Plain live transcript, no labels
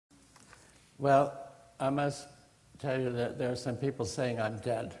Well, I must tell you that there are some people saying I'm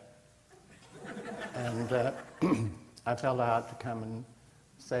dead. And I felt I ought to come and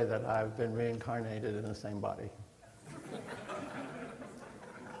say that I've been reincarnated in the same body.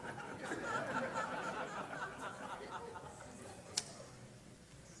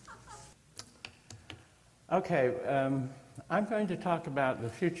 Okay, I'm going to talk about the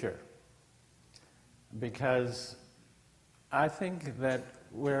future because I think that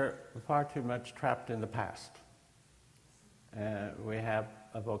we're far too much trapped in the past. We have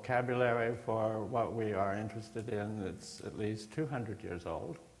a vocabulary for what we are interested in that's at least 200 years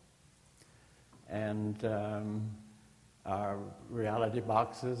old. And our reality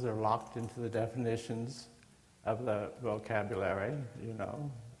boxes are locked into the definitions of the vocabulary, you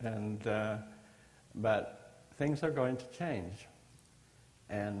know. But things are going to change.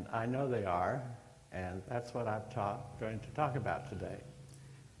 And I know they are, and that's what I'm going to talk about today,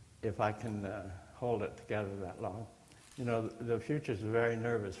 if I can hold it together that long. You know, the future is a very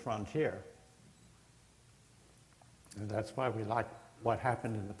nervous frontier. And that's why we like what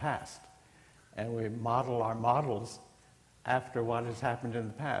happened in the past. And we model our models after what has happened in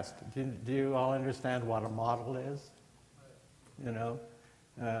the past. Do you all understand what a model is? You know,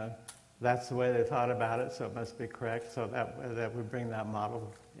 that's the way they thought about it, so it must be correct. So that we bring that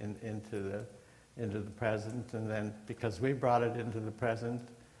model into the present, and then because we brought it into the present,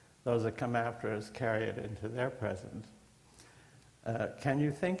 those that come after us carry it into their present. Can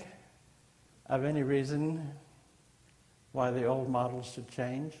you think of any reason why the old models should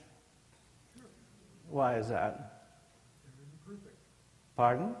change? Sure. Why is that? They're imperfect.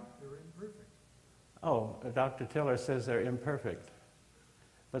 Pardon? They're imperfect. Oh, Dr. Tiller says they're imperfect.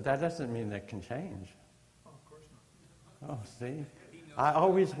 But that doesn't mean they can change. Oh, of course not. Oh, see? I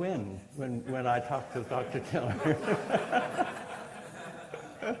always win when I talk to Dr. Tiller.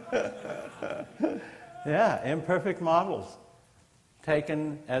 Yeah, imperfect models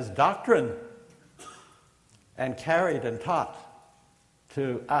taken as doctrine and carried and taught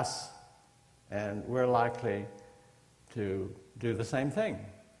to us, and we're likely to do the same thing.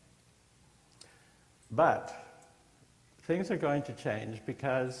 But things are going to change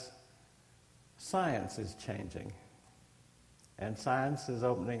because science is changing, and science is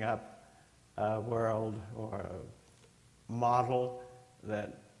opening up a world or a model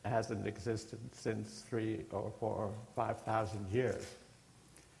that hasn't existed since 3,000 or 4,000 or 5,000 years.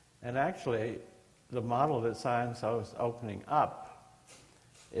 And actually, the model that science is opening up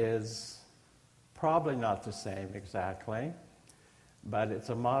is probably not the same exactly, but it's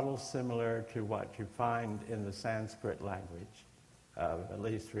a model similar to what you find in the Sanskrit language of at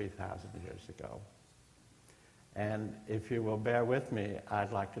least 3,000 years ago. And if you will bear with me,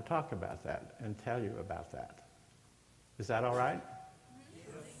 I'd like to talk about that and tell you about that. Is that all right?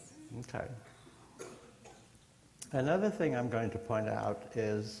 Okay. Another thing I'm going to point out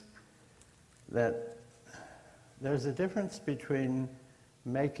is that there's a difference between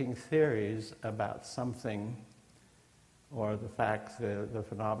making theories about something or the facts, the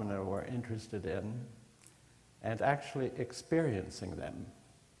phenomena we're interested in, and actually experiencing them.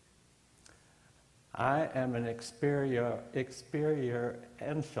 I am an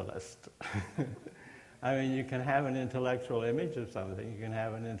experientialist. I mean, you can have an intellectual image of something, you can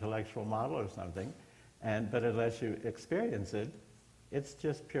have an intellectual model of something, but unless you experience it, it's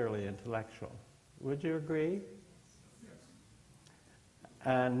just purely intellectual. Would you agree? Yes.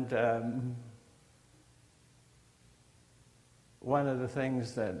 And one of the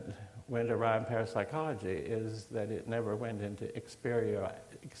things that went around parapsychology is that it never went into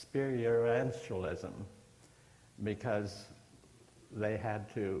experientialism because they had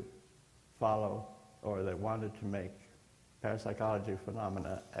to follow, or they wanted to make parapsychology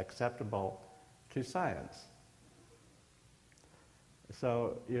phenomena acceptable to science.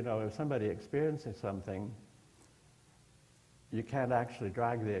 So, you know, if somebody experiences something, you can't actually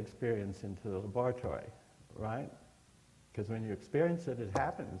drag the experience into the laboratory, right? Because when you experience it, it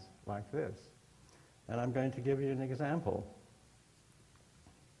happens like this. And I'm going to give you an example.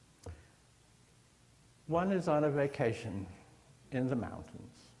 One is on a vacation in the mountains.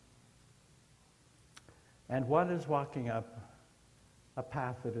 And one is walking up a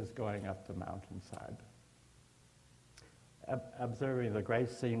path that is going up the mountainside, observing the great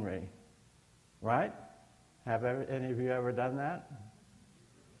scenery, right? Have any of you ever done that?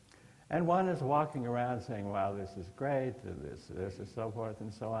 And one is walking around saying, wow, this is great, and this is so forth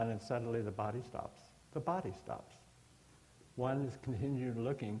and so on, and suddenly the body stops. The body stops. One is continuing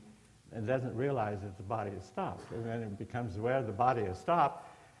looking and doesn't realize that the body has stopped. And then it becomes aware the body has stopped,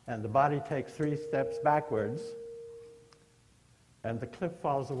 and the body takes 3 steps backwards, and the cliff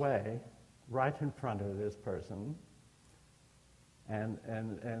falls away, right in front of this person, and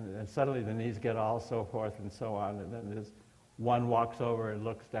suddenly the knees get all so forth and so on, and then this one walks over and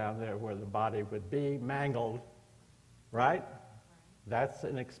looks down there where the body would be, mangled, right? That's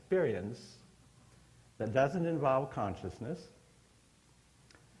an experience that doesn't involve consciousness.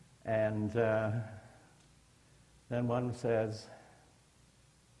 And then one says,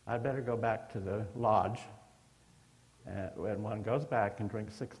 I'd better go back to the lodge. When one goes back and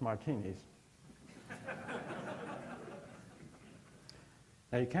drinks 6 martinis.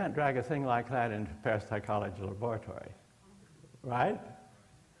 Now, you can't drag a thing like that into a parapsychology laboratory, right?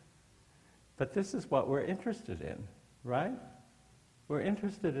 But this is what we're interested in, right? We're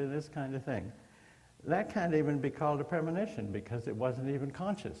interested in this kind of thing. That can't even be called a premonition because it wasn't even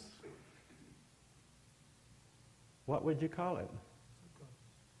conscious. What would you call it?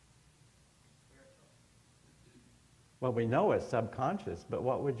 Well, we know it's subconscious, but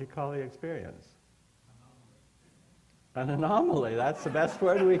what would you call the experience? An anomaly. That's the best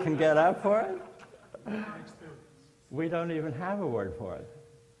word we can get up for it? We don't even have a word for it.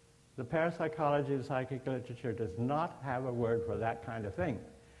 The parapsychology and psychic literature does not have a word for that kind of thing.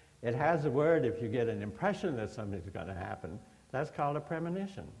 It has a word if you get an impression that something's going to happen. That's called a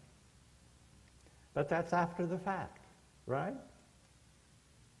premonition. But that's after the fact, right?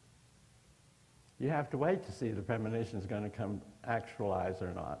 You have to wait to see if the premonition is going to come actualize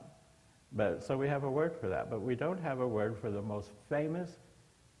or not. So we have a word for that, but we don't have a word for the most famous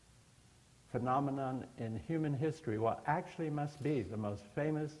phenomenon in human history, what actually must be the most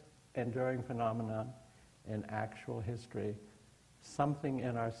famous enduring phenomenon in actual history. Something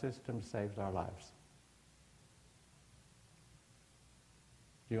in our system saves our lives.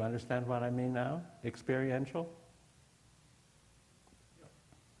 Do you understand what I mean now? Experiential?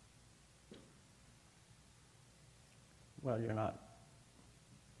 Well, you're not.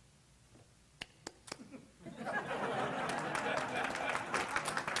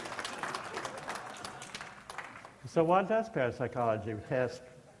 So what does parapsychology test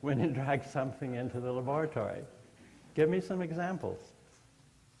when you drag something into the laboratory? Give me some examples.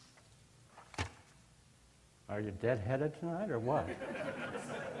 Are you dead-headed tonight or what?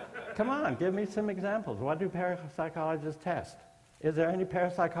 Come on, give me some examples. What do parapsychologists test? Is there any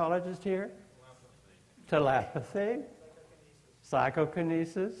parapsychologist here? Telepathy.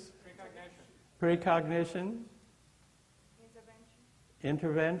 Psychokinesis. Precognition.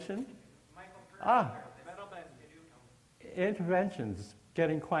 Intervention. Intervention's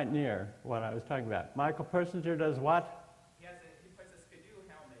getting quite near what I was talking about. Michael Persinger does what? He puts a skidoo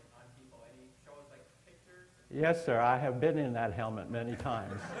helmet on people and he shows like pictures. Yes, sir. I have been in that helmet many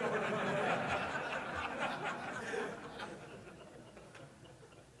times.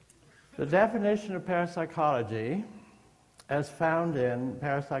 The definition of parapsychology, as found in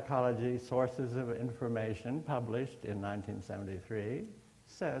Parapsychology Sources of Information, published in 1973,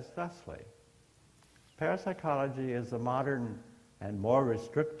 says thusly: parapsychology is a modern and more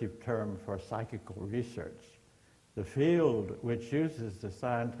restrictive term for psychical research, the field which uses the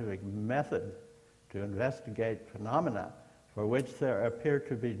scientific method to investigate phenomena for which there appear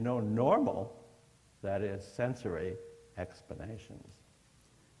to be no normal, that is, sensory, explanations.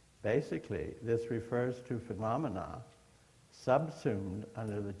 Basically, this refers to phenomena subsumed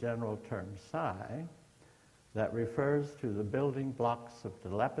under the general term psi that refers to the building blocks of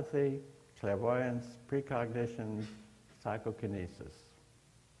telepathy, clairvoyance, precognition, psychokinesis.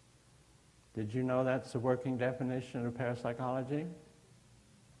 Did you know that's the working definition of parapsychology?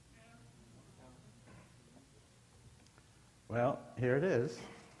 Well, here it is.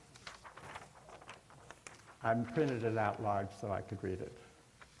 I printed it out large so I could read it.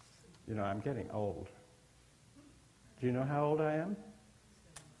 You know, I'm getting old. Do you know how old I am?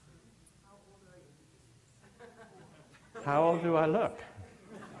 How old do I look?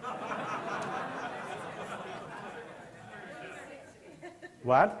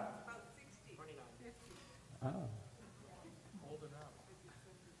 What? Oh.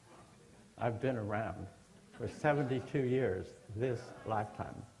 I've been around for 72 years, this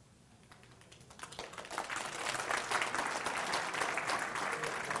lifetime.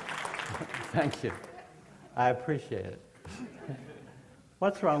 Thank you. I appreciate it.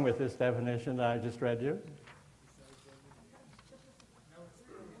 What's wrong with this definition that I just read you?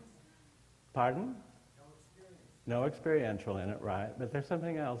 Pardon? No experiential in it, right? But there's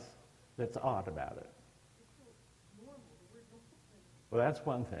something else that's odd about it. Well, that's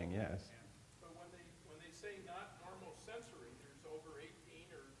one thing, yes. But when they say not normal sensory, there's over 18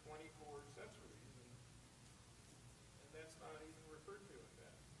 or 24 sensories, and that's not even referred to in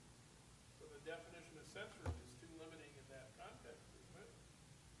that. So the definition of sensory is too limiting in that context, isn't it?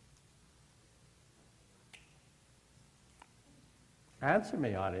 Answer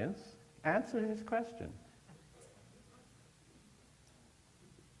me, audience. Answer his question.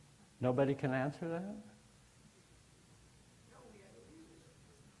 Nobody can answer that? No, we agree with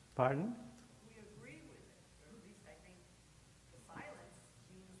it. Pardon? We agree with it, or at least I think the silence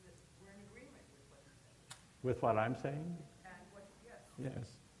means that we're in agreement with what you're saying. With what I'm saying? And what, yes. Yes.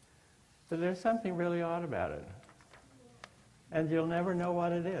 But there's something really odd about it. And you'll never know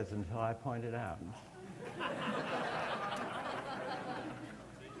what it is until I point it out.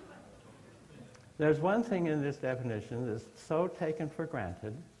 There's one thing in this definition that's so taken for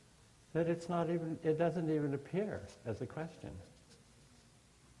granted that it doesn't even appear as a question.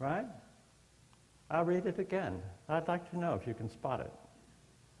 Right? I'll read it again. I'd like to know if you can spot it.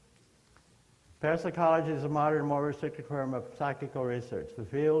 Parapsychology is a modern, more restricted form of psychical research. The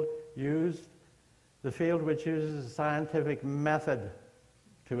field which uses a scientific method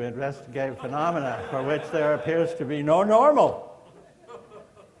to investigate phenomena for which there appears to be no normal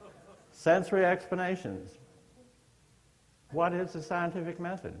sensory explanations. What is the scientific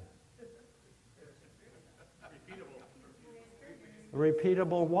method?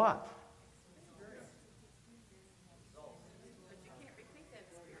 Repeatable what?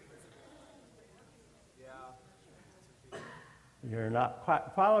 You're not quite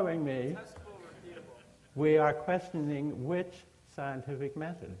following me. We are questioning which scientific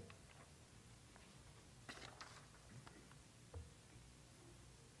method.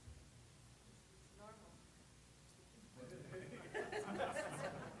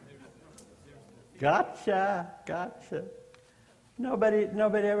 Gotcha.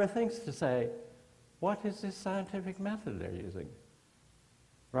 Nobody ever thinks to say, what is this scientific method they're using?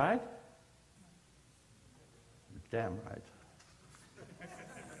 Right? Damn right.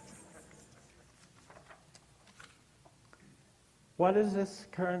 What is this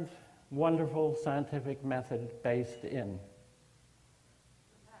current wonderful scientific method based in?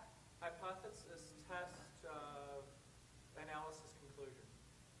 Hypothesis, test, analysis, conclusion.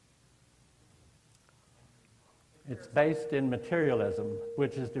 It's based in materialism,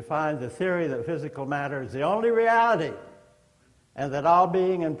 which is defined the theory that physical matter is the only reality, and that all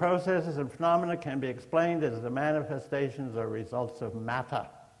being and processes and phenomena can be explained as the manifestations or results of matter.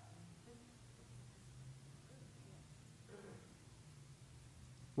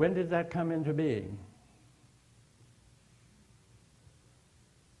 When did that come into being?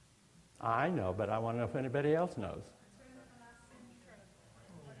 I know, but I want to know if anybody else knows.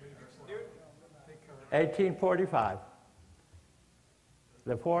 1845.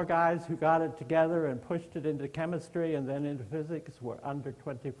 The four guys who got it together and pushed it into chemistry and then into physics were under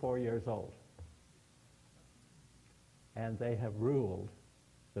 24 years old. And they have ruled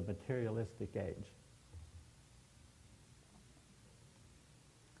the materialistic age.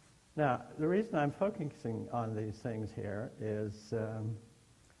 Now, the reason I'm focusing on these things here is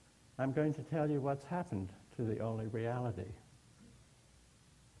I'm going to tell you what's happened to the only reality.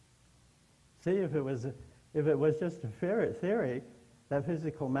 See, if it was just a theory that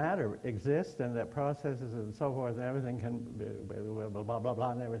physical matter exists and that processes and so forth and everything can blah, blah, blah,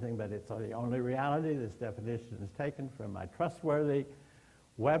 blah and everything, but it's the only reality. This definition is taken from my trustworthy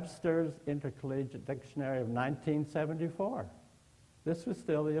Webster's Intercollegiate Dictionary of 1974. This was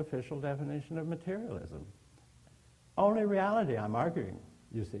still the official definition of materialism. Only reality, I'm arguing,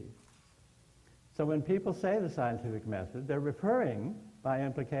 you see. So when people say the scientific method, they're referring, by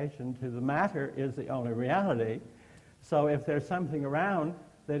implication, to the matter is the only reality. So if there's something around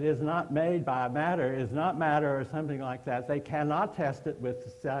that is not made by matter, is not matter or something like that, they cannot test it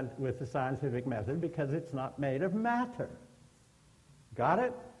with the scientific method because it's not made of matter. Got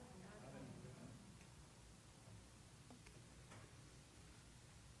it?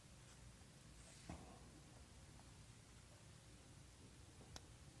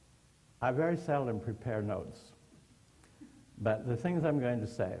 I very seldom prepare notes, but the things I'm going to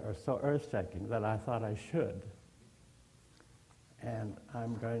say are so earth-shaking that I thought I should. And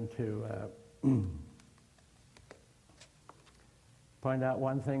I'm going to point out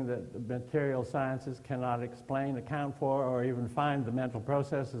one thing that the material sciences cannot explain, account for, or even find the mental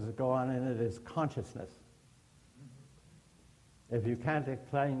processes that go on in it is consciousness. If you can't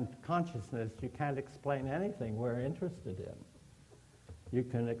explain consciousness, you can't explain anything we're interested in. You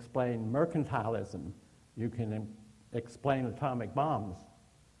can explain mercantilism. You can explain atomic bombs.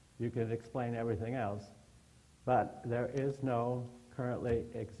 You can explain everything else. But there is no currently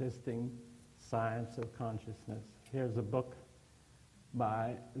existing science of consciousness. Here's a book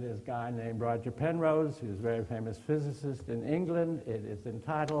by this guy named Roger Penrose, who's a very famous physicist in England. It is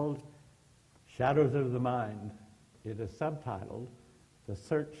entitled Shadows of the Mind. It is subtitled The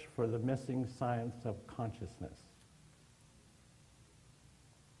Search for the Missing Science of Consciousness.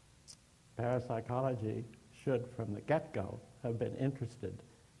 Parapsychology should, from the get-go, have been interested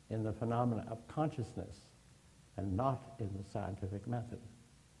in the phenomena of consciousness and not in the scientific method.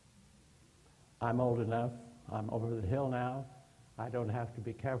 I'm old enough, I'm over the hill now, I don't have to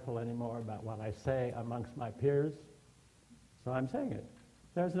be careful anymore about what I say amongst my peers, so I'm saying it.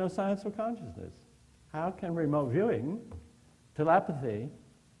 There's no science of consciousness. How can remote viewing, telepathy,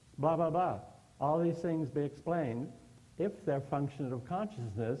 blah, blah, blah, all these things be explained if they're functions of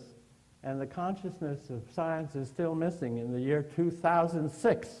consciousness, and the consciousness of science is still missing in the year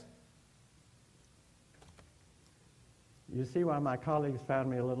 2006? You see why my colleagues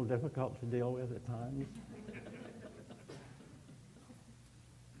found me a little difficult to deal with at times?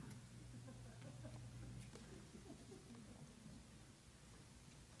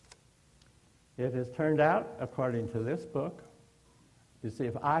 It has turned out, according to this book, you see,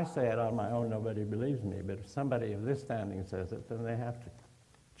 if I say it on my own, nobody believes me, but if somebody of this standing says it, then they have to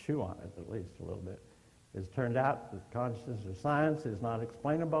chew on it at least a little bit. It's turned out that consciousness of science is not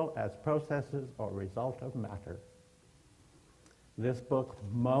explainable as processes or result of matter. This book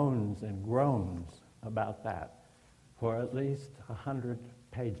moans and groans about that for at least 100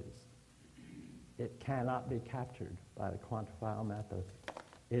 pages. It cannot be captured by the quantifiable method.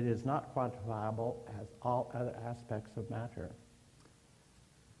 It is not quantifiable as all other aspects of matter.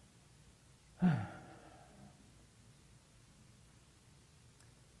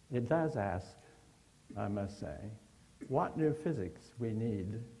 It does ask, I must say, what new physics we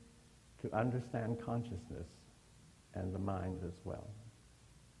need to understand consciousness and the mind as well.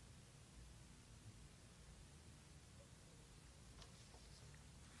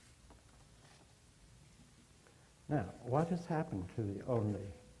 Now, what has happened to the only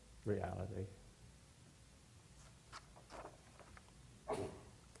reality?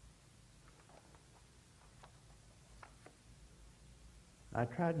 I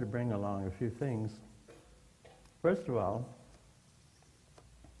tried to bring along a few things. First of all,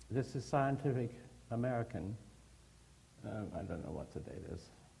 this is Scientific American. I don't know what the date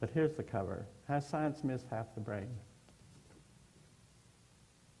is, but here's the cover. Has science missed half the brain?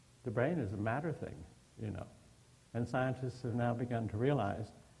 The brain is a matter thing, you know, and scientists have now begun to realize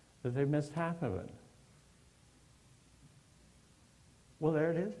that they've missed half of it. Well,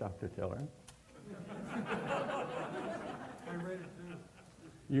 there it is, Dr. Tiller. I read it too.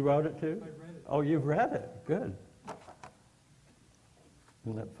 You wrote it too? I read it. Oh, you've read it. Good.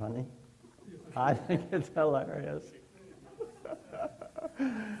 Isn't that funny? I think it's hilarious.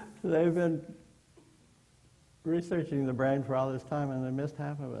 They've been researching the brain for all this time and they missed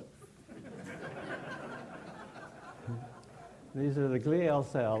half of it. These are the glial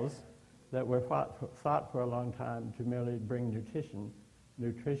cells that were thought for a long time to merely bring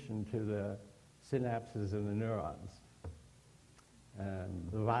nutrition to the synapses in the neurons and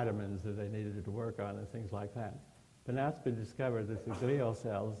the vitamins that they needed to work on and things like that. But now it's been discovered that the glial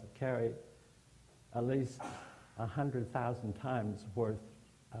cells carry at least 100,000 times worth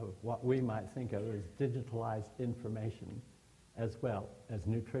of what we might think of as digitalized information as well as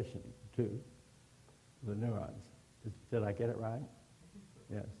nutrition to the neurons. Did I get it right?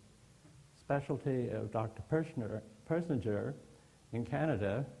 Yes. Specialty of Dr. Persinger in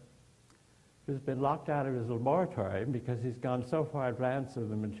Canada, who's been locked out of his laboratory because he's gone so far advanced in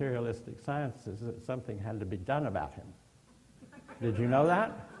the materialistic sciences that something had to be done about him. Did you know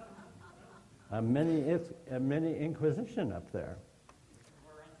that? A mini inquisition up there.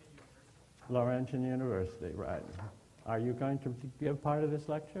 Laurentian University, right. Are you going to give part of this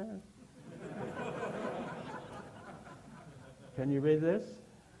lecture? Can you read this?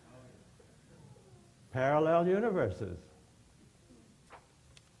 Parallel universes.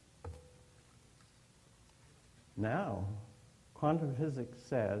 Now, quantum physics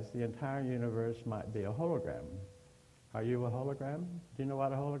says the entire universe might be a hologram. Are you a hologram? Do you know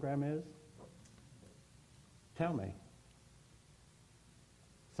what a hologram is? Tell me.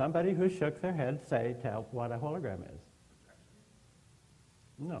 Somebody who shook their head tell what a hologram is.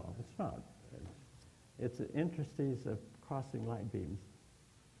 No, it's not. It's an interstice of crossing light beams.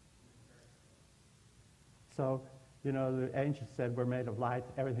 So, you know, the ancients said we're made of light,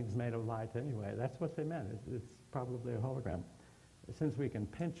 everything's made of light anyway. That's what they meant. It's probably a hologram. Since we can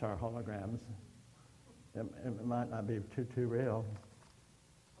pinch our holograms, it might not be too real.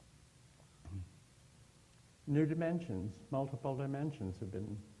 New dimensions, multiple dimensions have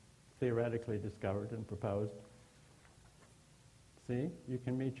been theoretically discovered and proposed. See, you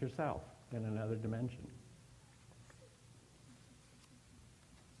can meet yourself in another dimension.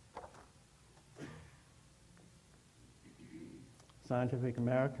 Scientific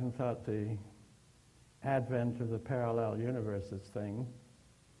American thought the advent of the parallel universes thing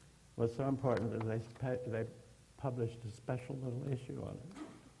was so important that they published a special little issue on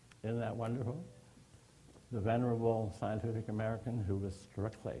it. Isn't that wonderful? The venerable Scientific American who was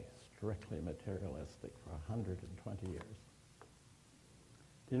strictly materialistic for 120 years.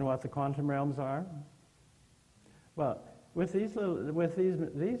 Do you know what the quantum realms are? Well, with these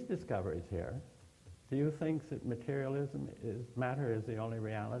discoveries here, do you think that matter is the only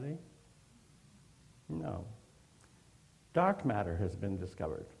reality? No. Dark matter has been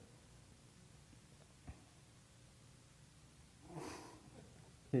discovered.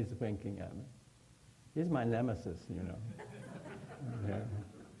 He's winking at me. He's my nemesis, you know. Yeah. Do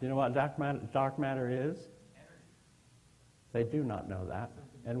you know what dark matter is? They do not know that.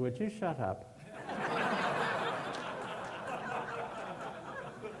 And would you shut up?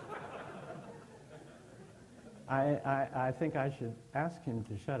 I think I should ask him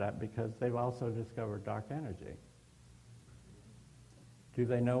to shut up because they've also discovered dark energy. Do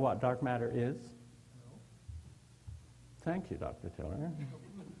they know what dark matter is? No. Thank you, Dr. Tiller.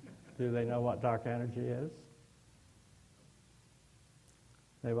 Do they know what dark energy is?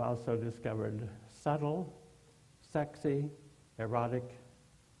 They've also discovered subtle, sexy, erotic,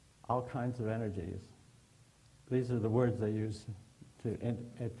 all kinds of energies. These are the words they use to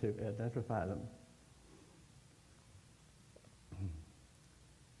identify them.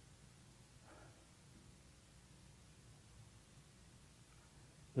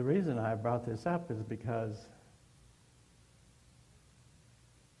 The reason I brought this up is because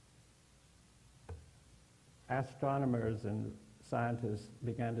astronomers and scientists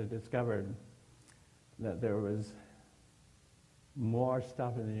began to discover that there was more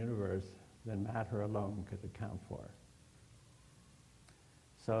stuff in the universe than matter alone could account for.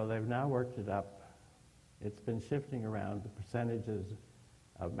 So they've now worked it up. It's been shifting around the percentages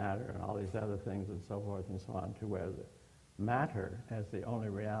of matter and all these other things and so forth and so on to where the matter as the only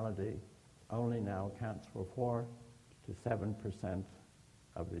reality only now accounts for 4 to 7%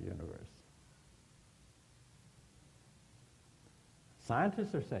 of the universe.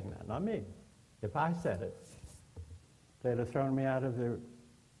 Scientists are saying that, not me. If I said it, they'd have thrown me out of the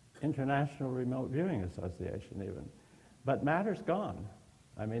International Remote Viewing Association even. But matter's gone.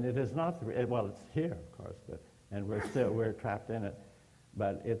 I mean, it is not, well, it's here, of course, and we're trapped in it.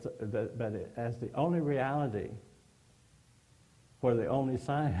 But as the only reality for the only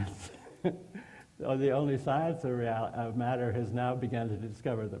science, or the only science of matter has now begun to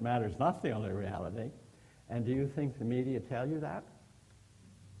discover that matter is not the only reality. And do you think the media tell you that?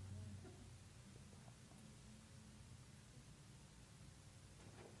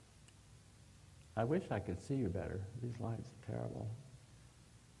 I wish I could see you better. These lights are terrible.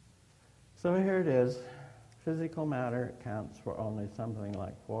 So here it is. Physical matter accounts for only something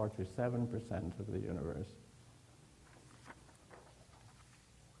like 4 to 7% of the universe.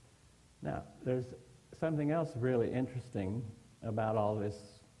 Now, there's something else really interesting about all this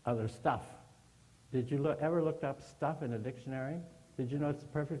other stuff. Did you ever look up stuff in a dictionary? Did you know it's a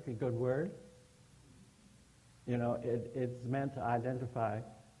perfectly good word? You know, it's meant to identify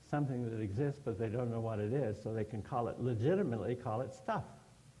something that exists, but they don't know what it is, so they can legitimately call it stuff,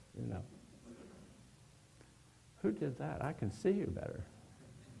 you know. Who did that? I can see you better.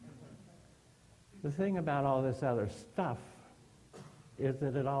 The thing about all this other stuff is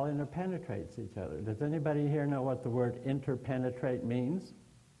that it all interpenetrates each other. Does anybody here know what the word interpenetrate means?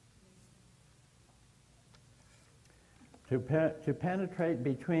 To penetrate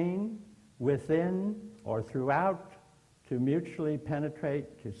between, within, or throughout, to mutually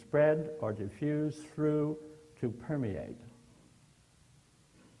penetrate, to spread, or diffuse through, to permeate.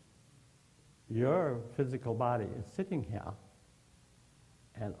 Your physical body is sitting here,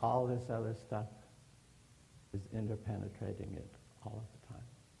 and all this other stuff is interpenetrating it all of the time.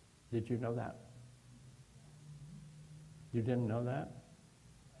 Did you know that? You didn't know that?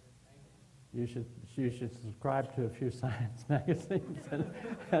 You should subscribe to a few science magazines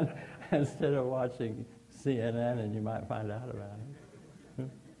and instead of watching CNN, and you might find out about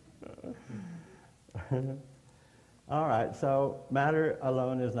it. All right, so matter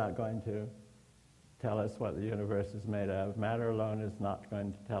alone is not going to tell us what the universe is made of. Matter alone is not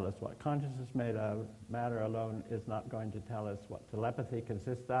going to tell us what consciousness is made of. Matter alone is not going to tell us what telepathy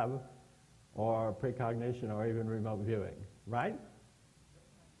consists of, or precognition, or even remote viewing, right?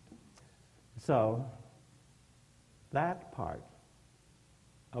 So that part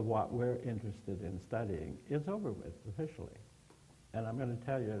of what we're interested in studying is over with officially. And I'm going to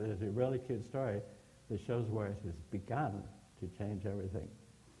tell you, there's a really cute story that shows where it has begun to change everything.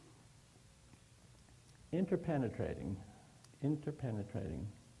 Interpenetrating.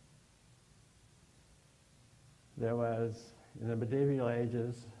 There was in the medieval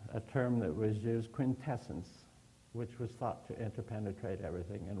ages, a term that was used, quintessence, which was thought to interpenetrate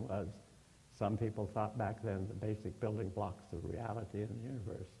everything and was, some people thought back then, the basic building blocks of reality in the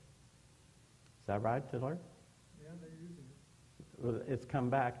universe. Is that right, Tiller? Yeah, they're using it. Well, it's come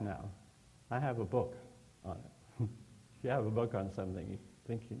back now. I have a book on it. If you have a book on something, you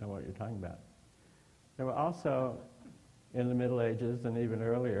think you know what you're talking about. There were also, in the Middle Ages and even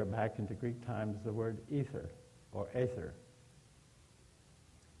earlier, back into Greek times, the word ether, or aether,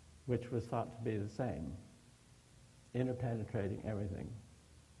 which was thought to be the same, interpenetrating everything,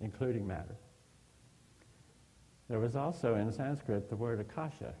 including matter. There was also in Sanskrit the word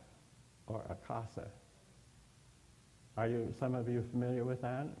akasha, or akasa. Are some of you familiar with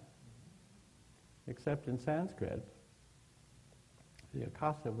that? Except in Sanskrit, the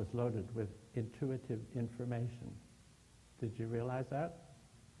akasa was loaded with intuitive information. Did you realize that?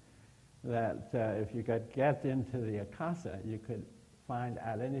 That if you could get into the akasa, you could find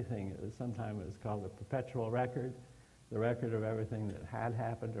out anything. Sometimes it was called the perpetual record, the record of everything that had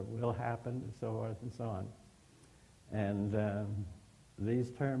happened or will happen, and so forth and so on. And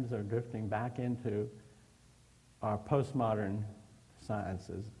these terms are drifting back into our postmodern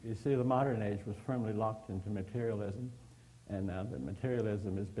sciences. You see, the modern age was firmly locked into materialism, and now that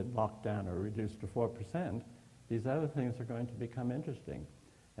materialism has been locked down or reduced to 4%, these other things are going to become interesting.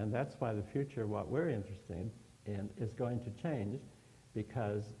 And that's why the future, what we're interested in, is going to change,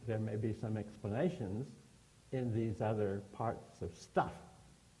 because there may be some explanations in these other parts of stuff.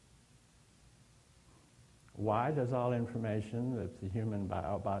 Why does all information that's the human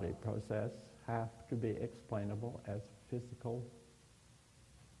body process have to be explainable as physical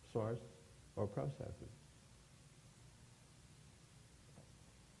source or processes?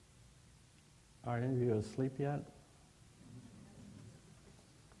 Are any of you asleep yet?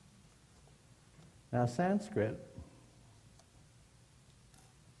 Now, Sanskrit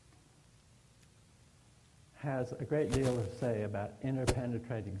has a great deal to say about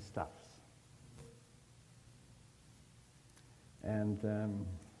interpenetrating stuffs. And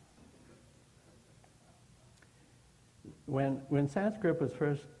when Sanskrit was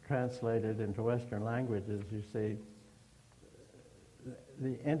first translated into Western languages, you see,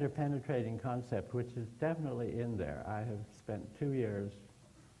 the interpenetrating concept, which is definitely in there. I have spent 2 years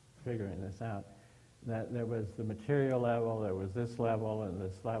figuring this out, that there was the material level, there was this level, and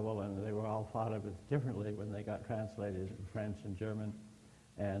they were all thought of as differently when they got translated in French and German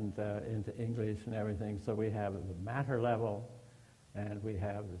and into English and everything. So we have the matter level, and we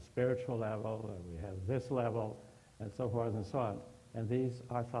have the spiritual level, and we have this level, and so forth and so on. And these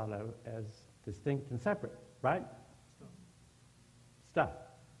are thought of as distinct and separate, right? Stuff.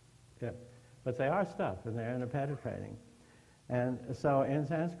 Yeah. But they are stuff, and they're interpenetrating. And so in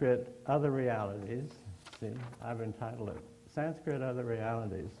Sanskrit, other realities, see, I've entitled it, Sanskrit Other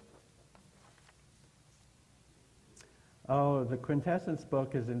Realities. Oh, the quintessence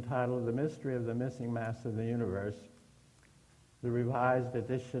book is entitled The Mystery of the Missing Mass of the Universe, the revised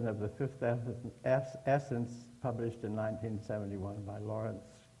edition of the Fifth Essence, published in 1971 by Lawrence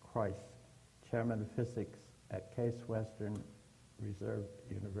Krauss, Chairman of Physics at Case Western Reserve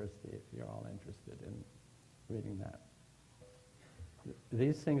University, if you're all interested in reading that.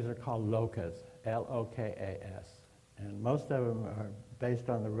 These things are called lokas, L-O-K-A-S, and most of them are based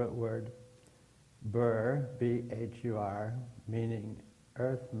on the root word bhur, B-H-U-R, meaning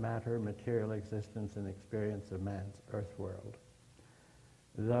earth, matter, material existence, and experience of man's earth world.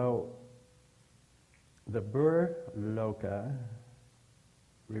 Though the bhur loka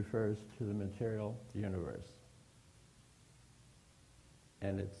refers to the material universe,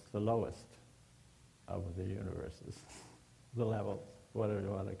 and it's the lowest of the universes, the levels, whatever you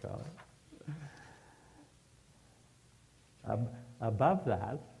want to call it. Above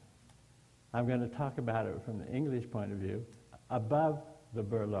that, I'm going to talk about it from the English point of view. Above the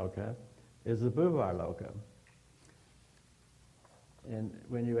bhur loka is the bhuvar loka. And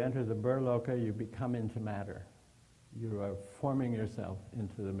when you enter the bhur loka, you become into matter. You are forming yourself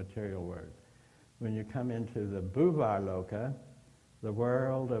into the material world. When you come into the bhuvar loka, the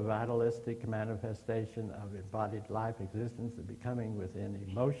world of vitalistic manifestation of embodied life existence, the becoming within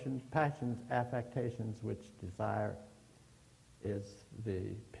emotions, passions, affectations, which desire is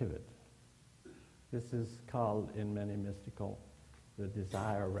the pivot. This is called, in many mystical, the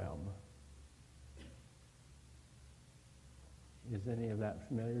desire realm. Is any of that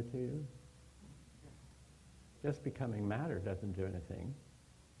familiar to you? Just becoming matter doesn't do anything.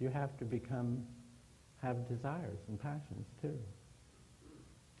 You have to have desires and passions too.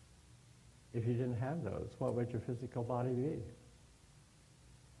 If you didn't have those, what would your physical body be?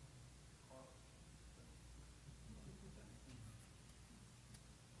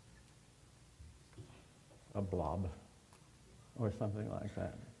 a blob or something like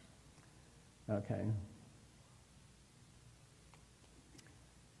that. Okay.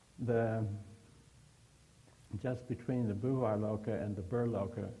 Just between the Bhuvar Loka and the Bur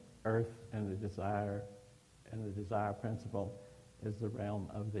Loka, earth and the desire principle is the realm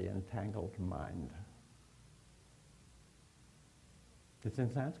of the entangled mind. It's in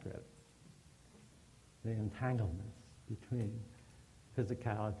Sanskrit. The entanglements between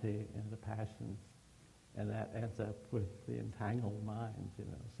physicality and the passions, and that ends up with the entangled mind,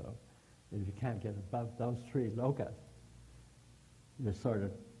 So if you can't get above those three lokas, you're sort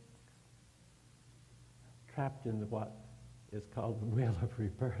of trapped in what is called the wheel of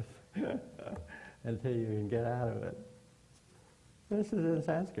rebirth until you can get out of it. This is in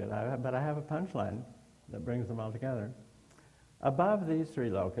Sanskrit, but I have a punchline that brings them all together. Above these three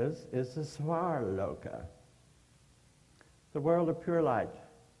lokas is the Swar Loka, the world of pure light,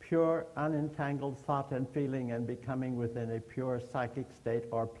 pure unentangled thought and feeling and becoming within a pure psychic state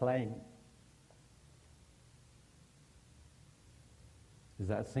or plane. Is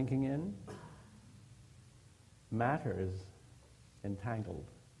that sinking in? Matter is entangled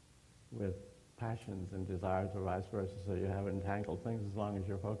with passions and desires or vice versa, so you have entangled things as long as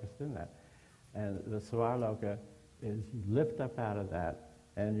you're focused in that. And the Svarloka is you lift up out of that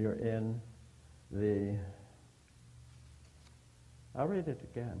and you're in the, I'll read it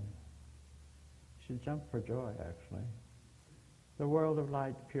again. You should jump for joy, actually. The world of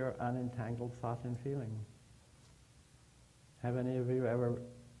light, pure unentangled thought and feeling. Have any of you ever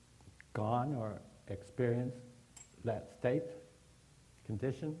gone or experienced that state,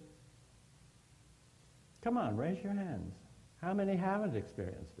 condition? Come on, raise your hands. How many haven't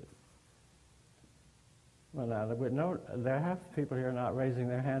experienced it? Well, now, there are half people here not raising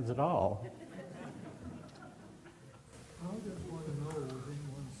their hands at all. How does one know within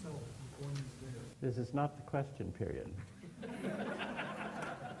oneself if one is there? This is not the question period.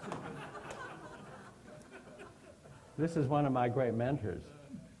 This is one of my great mentors,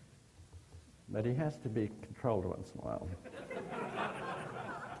 but he has to be controlled once in a while.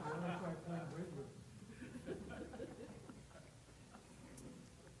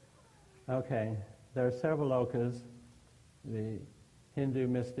 Okay, there are several lokas. The Hindu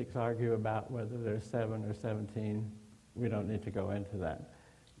mystics argue about whether there's 7 or 17. We don't need to go into that.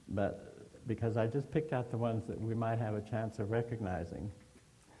 But because I just picked out the ones that we might have a chance of recognizing.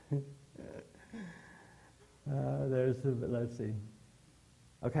 Let's see.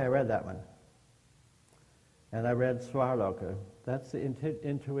 Okay, I read that one. And I read Svarloka. That's the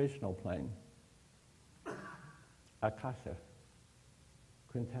intuitional plane. Akasha,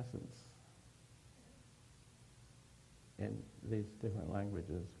 quintessence, in these different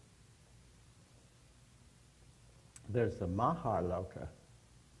languages. There's the Maharloka,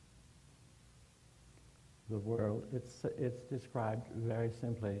 the world. It's described very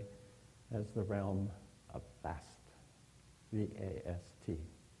simply as the realm of vast, V-A-S-T.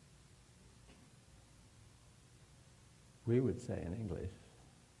 We would say in English,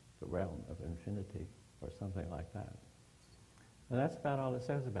 the realm of infinity, or something like that. And that's about all it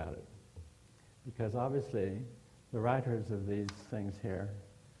says about it. Because obviously, the writers of these things here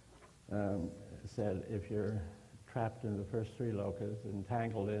said if you're trapped in the first three lokas,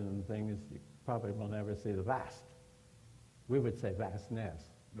 entangled in things, you probably will never see the vast. We would say vastness,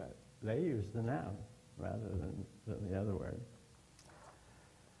 but they use the noun rather than the other word.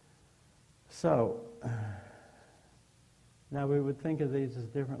 So, now we would think of these as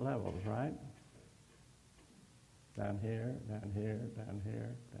different levels, right? Down here, down here, down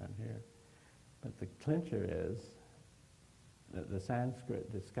here, down here. But the clincher is that the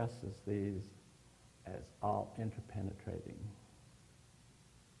Sanskrit discusses these as all interpenetrating.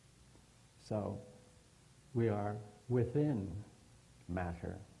 So we are within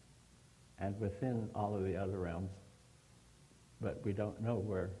matter and within all of the other realms, but we don't know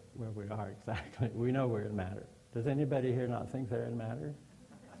where we are exactly. We know we're in matter. Does anybody here not think they're in matter?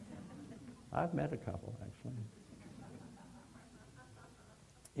 I've met a couple, actually.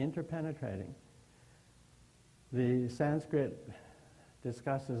 Interpenetrating. The Sanskrit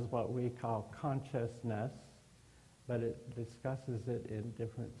discusses what we call consciousness, but it discusses it in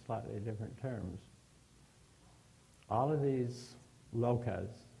slightly different terms. All of these lokas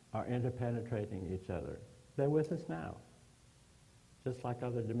are interpenetrating each other. They're with us now, just like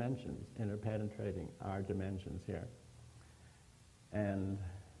other dimensions interpenetrating our dimensions here. And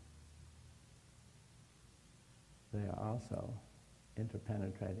they are also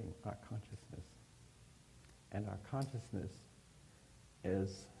interpenetrating our consciousness. And our consciousness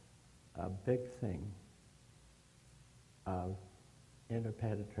is a big thing of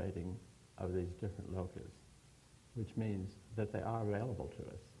interpenetrating of these different lokas. which means that they are available to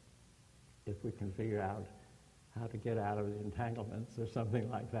us if we can figure out how to get out of the entanglements or something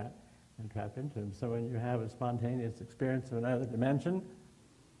like that and tap into them. So when you have a spontaneous experience of another dimension,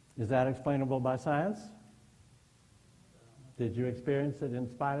 is that explainable by science? Did you experience it in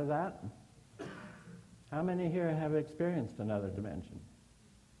spite of that? How many here have experienced another dimension?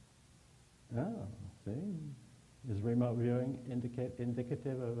 Oh, see? Is remote viewing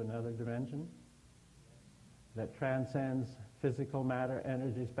indicative of another dimension that transcends physical matter,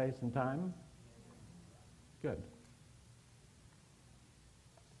 energy, space, and time? Good.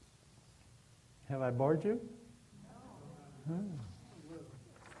 Have I bored you? No. Oh.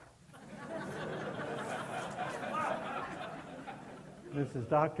 This is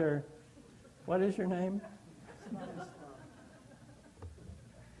Dr. What is your name?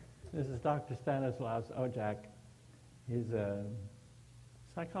 This is Dr. Stanislaus Ojak. He's a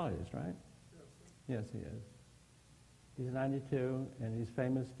psychologist, right? Yes, he is. He's 92, and he's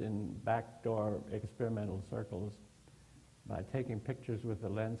famous in backdoor experimental circles by taking pictures with the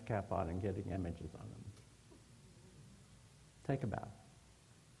lens cap on and getting images on them. Take a bow.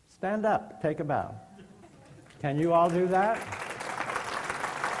 Stand up, take a bow. Can you all do that?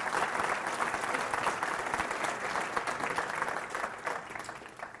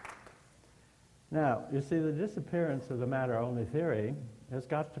 Now, you see, the disappearance of the matter-only theory has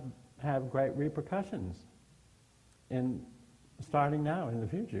got to have great repercussions starting now in the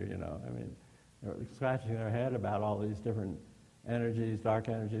future, you know. I mean, they're scratching their head about all these different energies, dark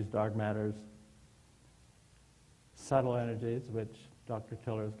matters, subtle energies, which Dr.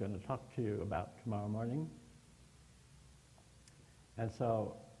 Tiller is going to talk to you about tomorrow morning. And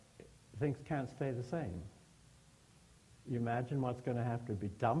so things can't stay the same. You imagine what's going to have to be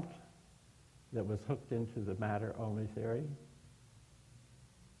dumped that was hooked into the matter-only theory,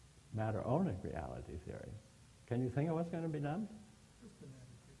 matter-only reality theory. Can you think of what's going to be done? Just an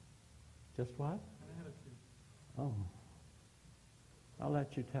attitude. Just what? An attitude. Oh. I'll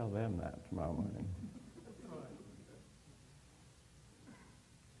let you tell them that tomorrow morning. Try.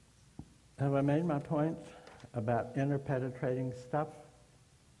 Have I made my point about interpenetrating stuff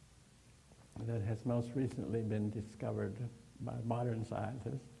that has most recently been discovered by modern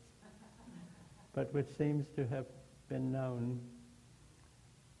scientists, but which seems to have been known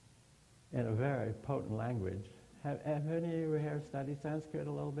in a very potent language? Have any of you here studied Sanskrit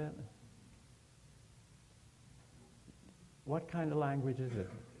a little bit? What kind of language is it?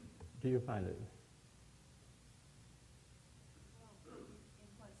 Do you find it? Well, in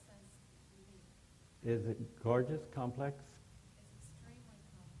what sense do you mean? Is it gorgeous, complex? It's extremely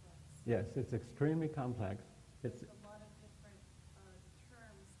complex. Yes, it's extremely complex. It's A lot of different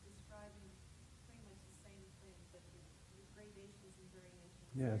terms describing pretty much the same thing, but with gradations and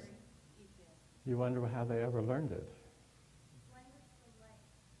variations. Yes. Very detailed. You wonder how they ever learned it. Language from light.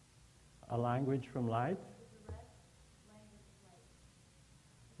 A language from light? The direct language of light.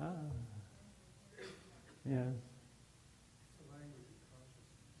 Ah, yes. It's a language of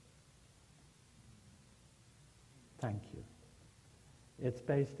consciousness. Thank you. It's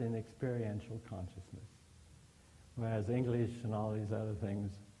based in experiential consciousness, whereas English and all these other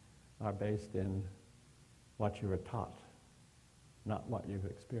things are based in what you were taught, not what you've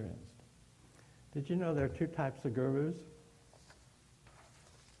experienced. Did you know there are two types of gurus?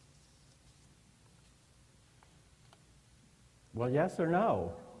 Well, yes or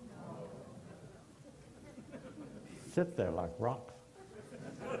no? Sit there like rocks.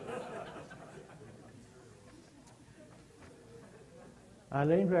 I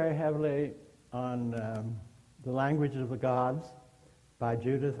lean very heavily on The Language of the Gods by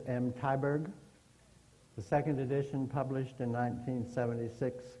Judith M. Tyberg, the second edition published in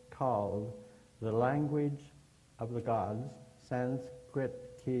 1976, called The Language of the Gods,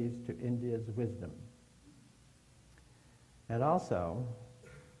 Sanskrit Keys to India's Wisdom. And also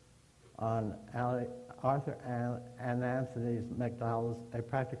on Arthur and Anthony MacDowell's A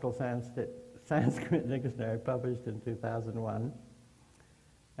Practical Sanskrit Dictionary, published in 2001.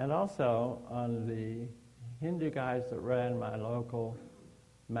 And also on the Hindu guys that ran my local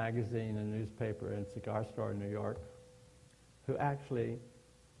magazine and newspaper and cigar store in New York, who actually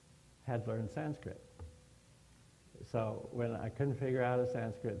had learned Sanskrit. So when I couldn't figure out a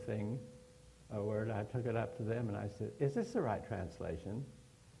Sanskrit thing, a word, I took it up to them and I said, is this the right translation?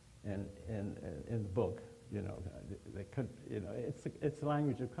 And in the book, you know, they could, you know, it's the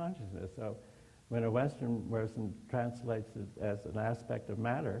language of consciousness. So when a Western person translates it as an aspect of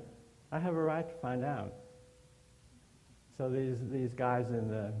matter, I have a right to find out. So these guys in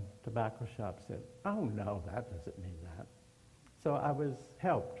the tobacco shop said, oh no, that doesn't mean that. So I was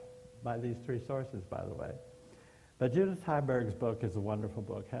helped by these three sources, by the way. But Judith Heiberg's book is a wonderful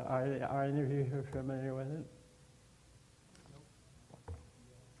book. Are any of you here familiar with it?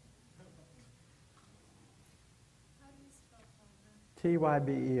 How do you spell Tyberg?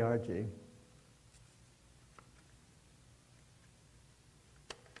 Tyberg.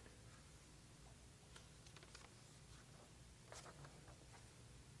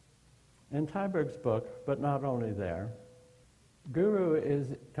 In Tyberg's book, but not only there, guru is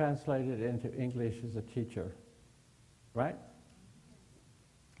translated into English as a teacher, right?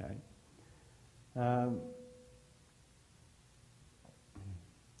 Okay.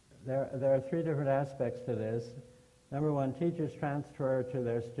 There are three different aspects to this. Number one, teachers transfer to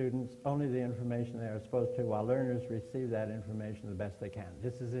their students only the information they are supposed to, while learners receive that information the best they can.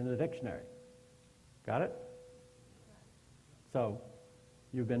 This is in the dictionary. Got it? So,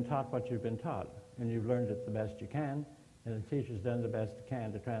 you've been taught what you've been taught, and you've learned it the best you can, and the teacher's done the best it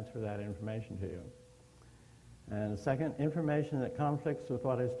can to transfer that information to you. And second, information that conflicts with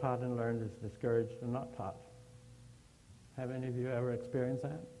what is taught and learned is discouraged and not taught. Have any of you ever experienced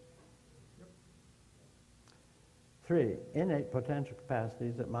that? Yep. 3, innate potential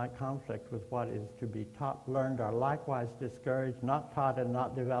capacities that might conflict with what is to be taught, learned, are likewise discouraged, not taught, and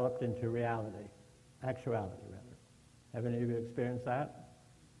not developed into reality, actuality rather. Have any of you experienced that?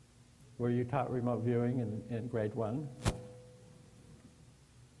 Were you taught remote viewing in grade 1?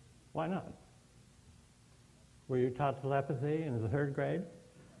 Why not? Were you taught telepathy in the 3rd grade?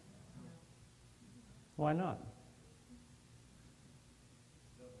 Why not?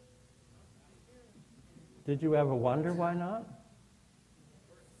 Did you ever wonder why not?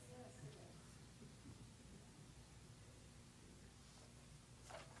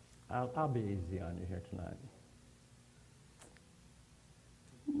 I'll be easy on you here tonight.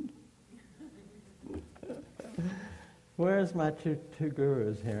 Where's my two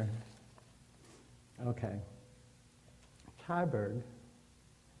gurus here? Okay. Tyberg,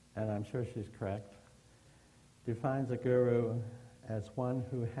 and I'm sure she's correct, defines a guru as one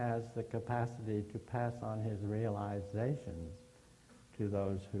who has the capacity to pass on his realizations to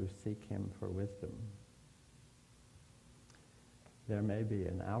those who seek him for wisdom. There may be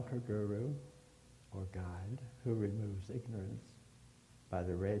an outer guru or guide who removes ignorance by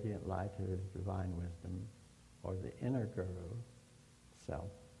the radiant light of his divine wisdom, or the inner guru,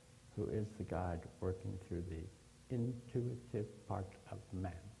 self, who is the guide working through the intuitive part of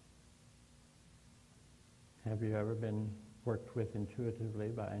man. Have you ever been worked with intuitively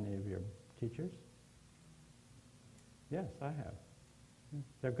by any of your teachers? Yes, I have.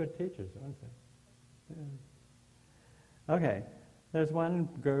 They're good teachers, aren't they? Yeah. Okay, there's one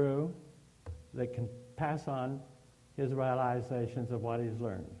guru that can pass on his realizations of what he's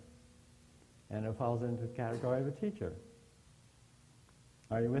learned, and it falls into the category of a teacher.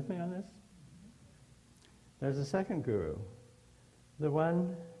 Are you with me on this? There's a second guru, the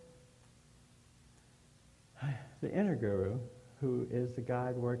inner guru, who is the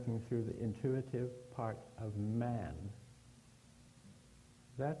guide working through the intuitive part of man.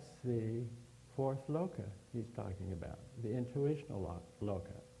 That's the 4th loka he's talking about, the intuitional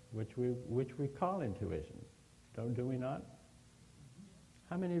loka, which we call intuition. Do we not?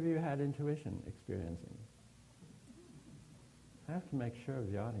 How many of you had intuition experiencing? I have to make sure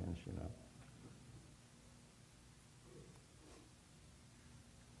of the audience, you know.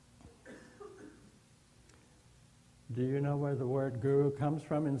 Do you know where the word guru comes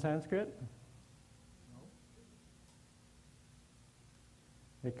from in Sanskrit? No.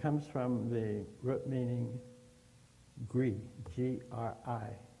 It comes from the root meaning gri,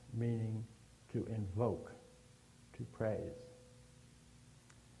 G-R-I, meaning to invoke, to praise.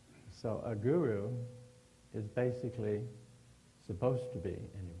 So a guru is basically supposed to be,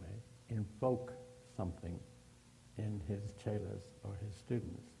 anyway, invoke something in his chelas or his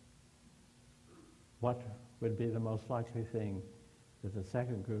students. What would be the most likely thing that the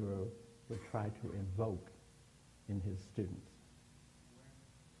second guru would try to invoke in his students?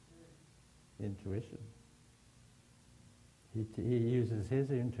 Intuition. He uses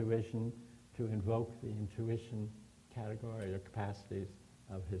his intuition to invoke the intuition category or capacities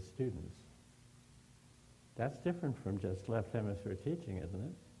of his students. That's different from just left hemisphere teaching, isn't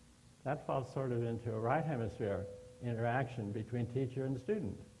it? That falls sort of into a right hemisphere interaction between teacher and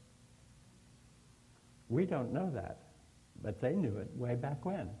student. We don't know that, but they knew it way back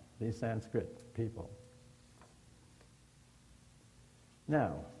when, these Sanskrit people.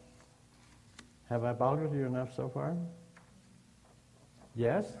 Now, have I bothered you enough so far?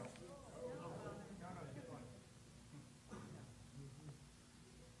 Yes?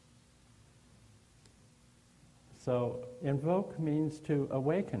 So, invoke means to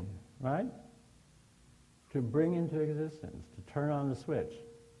awaken, right? to bring into existence, to turn on the switch,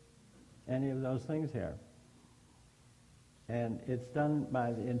 any of those things here. And it's done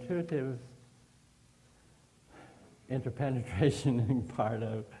by the intuitive interpenetrating part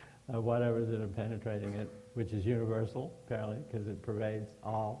of whatever's interpenetrating it, which is universal, apparently, because it pervades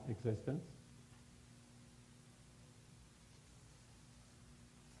all existence.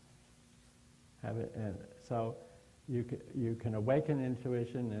 And so you can awaken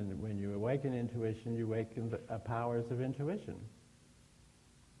intuition, and when you awaken intuition, you awaken the powers of intuition.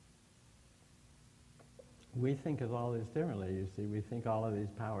 We think of all this differently, you see. We think all of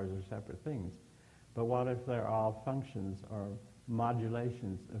these powers are separate things. But what if they're all functions or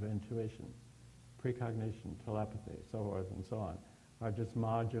modulations of intuition? Precognition, telepathy, so forth and so on, are just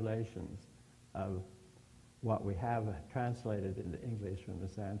modulations of what we have translated into English from the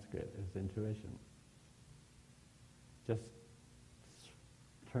Sanskrit as intuition. Just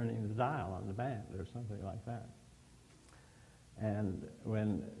turning the dial on the band or something like that. And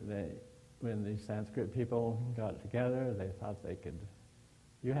when the Sanskrit people got together, they thought they could,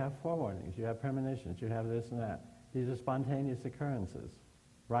 you have forewarnings, you have premonitions, you have this and that. These are spontaneous occurrences,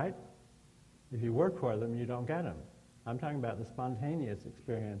 right? If you work for them, you don't get them. I'm talking about the spontaneous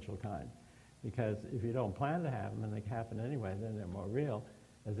experiential kind. Because if you don't plan to have them and they happen anyway, then they're more real,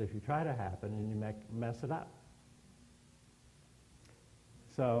 as if you try to happen and you mess it up.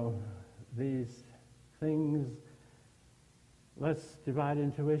 So these things, let's divide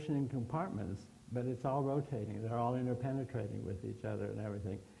intuition in compartments, but it's all rotating. They're all interpenetrating with each other and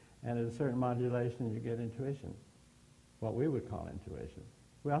everything. And at a certain modulation, you get intuition, what we would call intuition.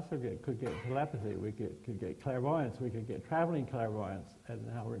 We also could get telepathy, we could get clairvoyance, we could get traveling clairvoyance, and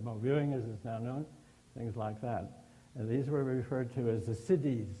now remote viewing as it's now known, things like that. And these were referred to as the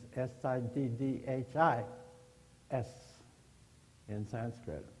siddhis, S-I-D-D-H-I-S in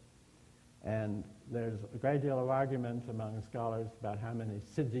Sanskrit. And there's a great deal of argument among scholars about how many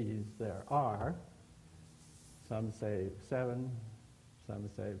siddhis there are. Some say 7, some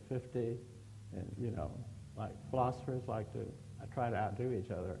say 50, and like philosophers like to try to outdo each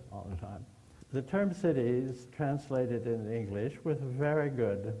other all the time. The term siddhis, translated in English with very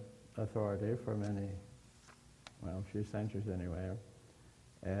good authority for many, well, a few centuries anyway,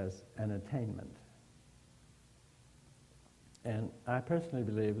 as an attainment. And I personally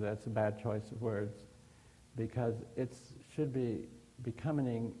believe that's a bad choice of words, because it should be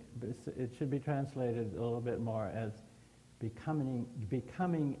translated a little bit more as becoming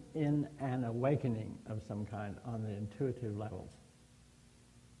in an awakening of some kind on the intuitive levels.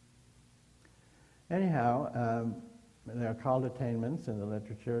 Anyhow, they're called attainments in the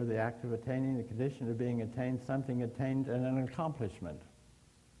literature, the act of attaining, the condition of being attained, something attained, and an accomplishment.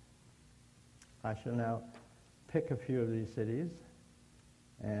 I shall now pick a few of these siddhis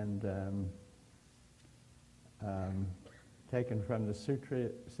and taken from the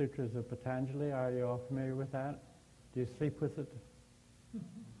Sutras of Patanjali. Are you all familiar with that? Do you sleep with it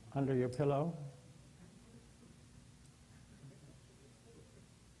under your pillow?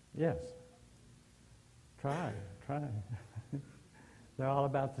 Yes. Try. They're all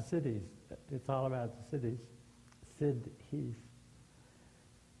about the siddhis. It's all about the siddhis. Siddhis.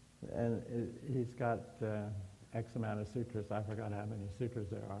 And he's got X amount of sutras. I forgot how many sutras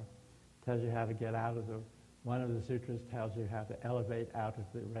there are. Tells you how to get out of one of the sutras tells you how to elevate out of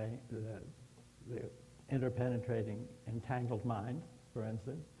the interpenetrating entangled mind, for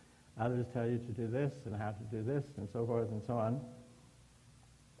instance. Others tell you to do this and how to do this and so forth and so on.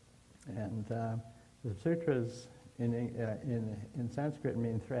 And the sutras in Sanskrit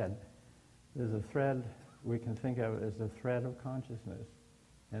mean thread. There's a thread we can think of as a thread of consciousness,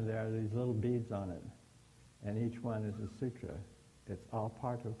 and there are these little beads on it, and each one is a sutra. It's all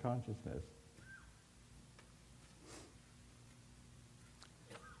part of consciousness.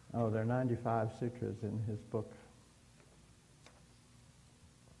 Oh, there are 95 sutras in his book.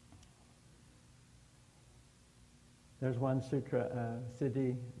 There's one sutra,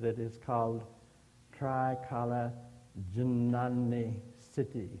 siddhi, that is called Trikala Jnani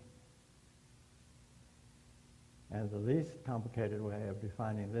Siddhi. And the least complicated way of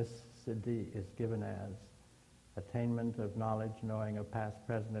defining this siddhi is given as attainment of knowledge, knowing of past,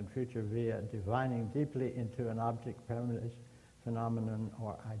 present, and future via divining deeply into an object, premonition, phenomenon,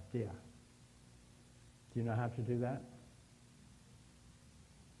 or idea. Do you know how to do that?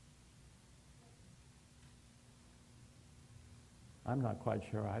 I'm not quite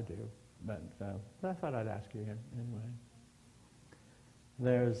sure I do, but I thought I'd ask you anyway.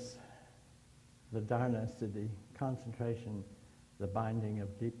 There's the dharana siddhi, concentration, the binding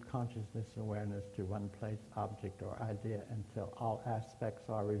of deep consciousness awareness to one place, object, or idea until all aspects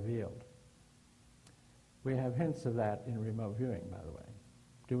are revealed. We have hints of that in remote viewing, by the way.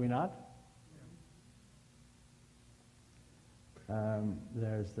 Do we not?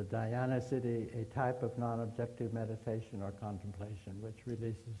 There's the dhyana siddhi, a type of non-objective meditation or contemplation which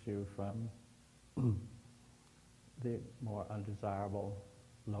releases you from the more undesirable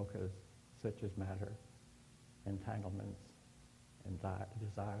lokas, such as matter, entanglements, and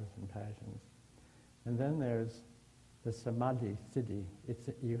desires and passions. And then there's the samadhi siddhi.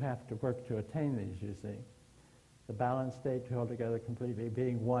 You have to work to attain these, you see. The balanced state to hold together completely,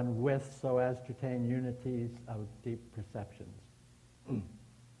 being one with, so as to attain unities of deep perceptions.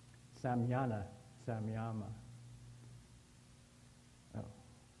 Samyama. Oh,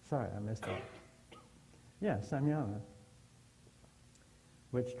 sorry, I missed that. Yeah, samyama,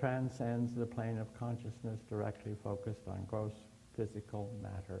 which transcends the plane of consciousness directly focused on gross physical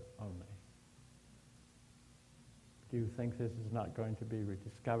matter only. Do you think this is not going to be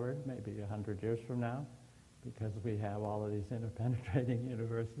rediscovered maybe 100 years from now? Because we have all of these interpenetrating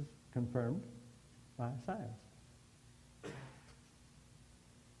universes confirmed by science.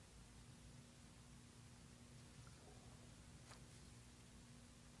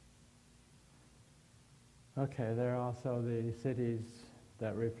 Okay, there are also the cities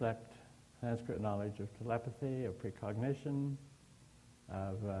that reflect Sanskrit knowledge of telepathy, of precognition,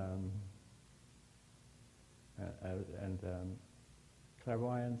 of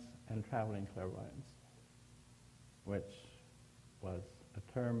clairvoyance and traveling clairvoyance, which was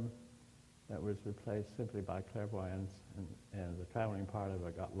a term that was replaced simply by clairvoyance, and the traveling part of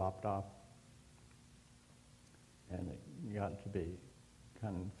it got lopped off, and it got to be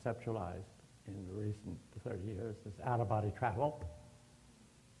conceptualized in the recent 30 years as out-of-body travel.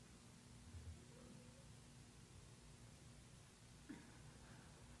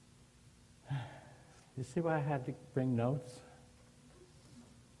 You see why I had to bring notes?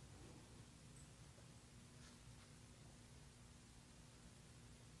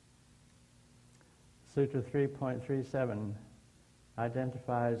 Sutra 3.37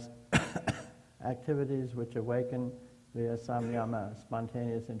 identifies activities which awaken via samyama,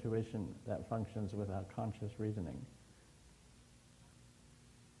 spontaneous intuition that functions without conscious reasoning.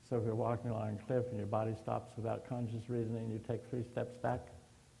 So if you're walking along a cliff and your body stops without conscious reasoning, you take 3 steps back,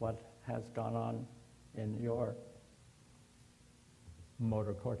 what has gone on in your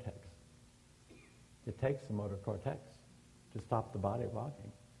motor cortex? It takes the motor cortex to stop the body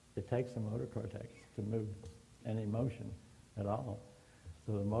walking. It takes the motor cortex to move any motion at all.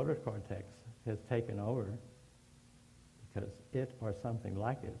 So the motor cortex has taken over because it or something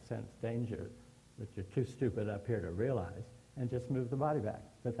like it sensed danger that you're too stupid up here to realize, and just move the body back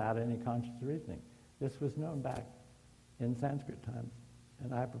without any conscious reasoning. This was known back in Sanskrit times,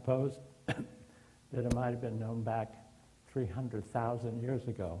 and I propose that it might have been known back 300,000 years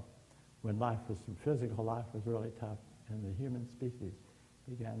ago when physical life was really tough, and the human species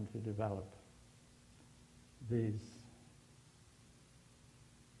began to develop these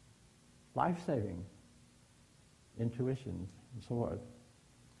life-saving intuitions and so forth.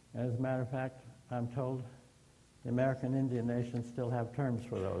 And as a matter of fact, I'm told the American Indian nations still have terms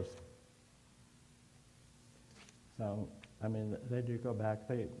for those. So, I mean, they do go back,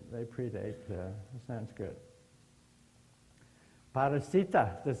 they predate Sanskrit.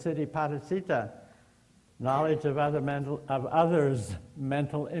 Parasita, the city Parasita, knowledge of others'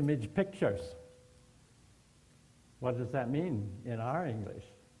 mental image pictures. What does that mean in our English?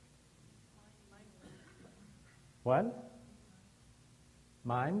 What?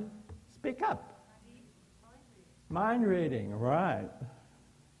 Mind? Speak up. Mind reading, right.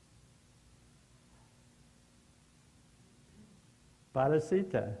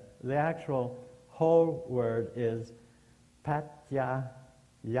 Parasita. The actual whole word is Patya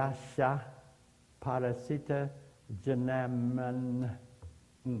Yasha Parasita Janaman.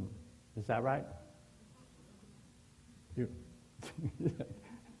 Is that right? You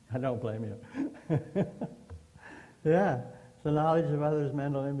I don't blame you. Yeah, the knowledge of others'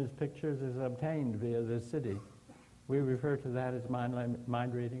 mental image pictures is obtained via this city. We refer to that as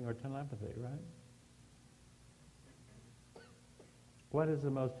mind reading or telepathy, right? What is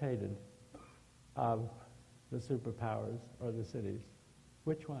the most hated of the superpowers or the cities?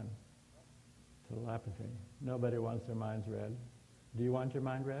 Which one? Telepathy. Nobody wants their minds read. Do you want your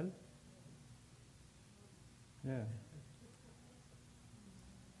mind read? Yeah.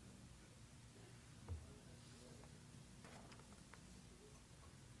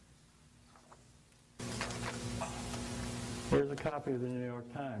 Here's a copy of the New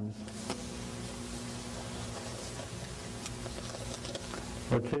York Times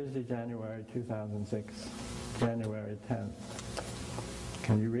for Tuesday, January 2006, January 10th.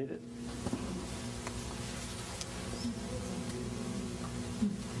 Can you read it?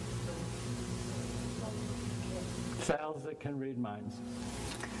 can read minds.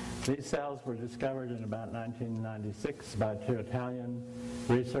 These cells were discovered in about 1996 by 2 Italian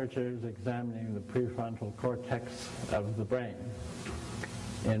researchers examining the prefrontal cortex of the brain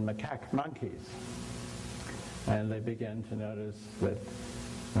in macaque monkeys. And they began to notice that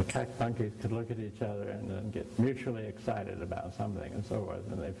macaque monkeys could look at each other and then get mutually excited about something and so forth.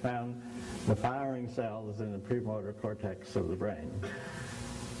 And they found the firing cells in the premotor cortex of the brain.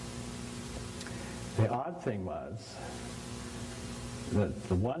 The odd thing was that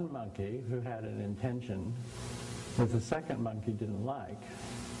the one monkey who had an intention that the second monkey didn't like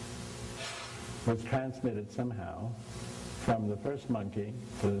was transmitted somehow from the first monkey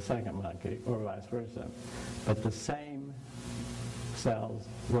to the second monkey, or vice versa. But the same cells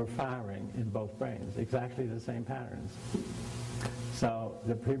were firing in both brains, exactly the same patterns. So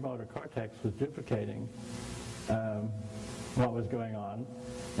the premotor cortex was duplicating what was going on,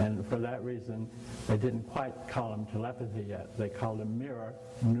 and for that reason they didn't quite call them telepathy yet. They called them mirror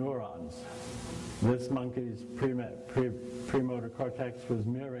neurons. This monkey's premotor cortex was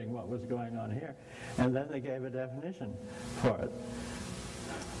mirroring what was going on here, and then they gave a definition for it.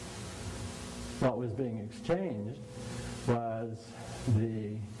 What was being exchanged was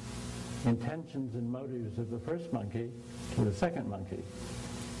the intentions and motives of the first monkey to the second monkey.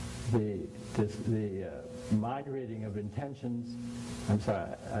 The mind reading of intentions, I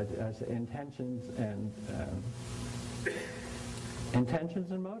say intentions and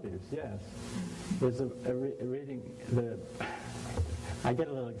motives, yes. There's a reading, I get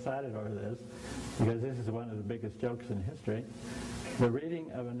a little excited over this because this is one of the biggest jokes in history. The reading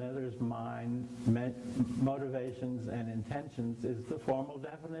of another's mind, motivations and intentions is the formal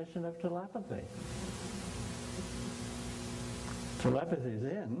definition of telepathy. Telepathy is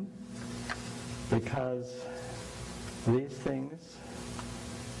in because these things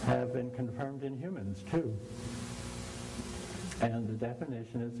have been confirmed in humans too. And the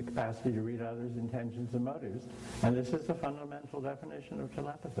definition is the capacity to read others' intentions and motives. And this is the fundamental definition of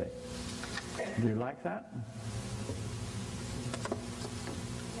telepathy. Do you like that?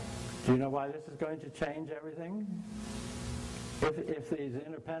 Do you know why this is going to change everything? If these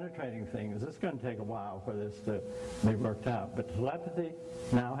interpenetrating things, it's going to take a while for this to be worked out. But telepathy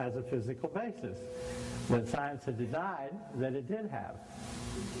now has a physical basis that science had denied that it did have.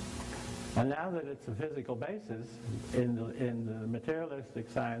 And now that it's a physical basis, in the materialistic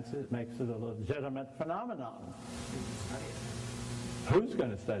science, it makes it a legitimate phenomenon. Who's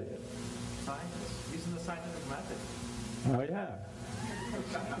going to study it? Scientists, using the scientific method. Oh, yeah.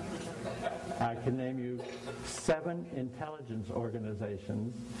 I can name you 7 intelligence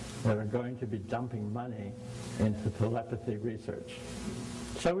organizations that are going to be dumping money into telepathy research.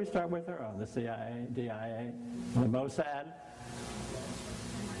 Shall we start with our own? The CIA, DIA, the Mossad,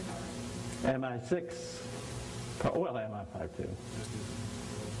 MI6, well, MI5 too.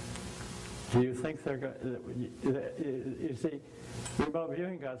 Do you think they're going to, you see, remote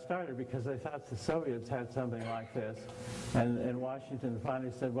viewing got started because they thought the Soviets had something like this, and Washington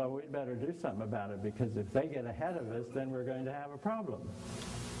finally said, well, we'd better do something about it because if they get ahead of us, then we're going to have a problem.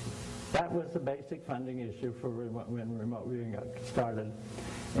 That was the basic funding issue for when remote viewing got started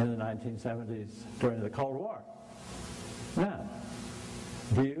in the 1970s during the Cold War. Now,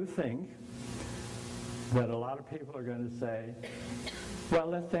 do you think that a lot of people are going to say, well,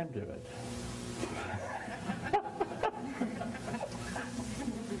 let them do it?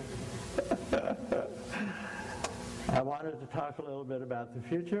 I wanted to talk a little bit about the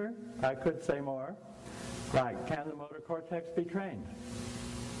future. I could say more, like, can the motor cortex be trained?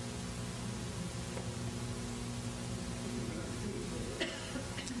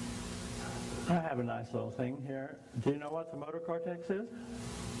 I have a nice little thing here. Do you know what the motor cortex is?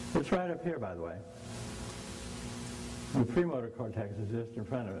 It's right up here, by the way. The premotor cortex is just in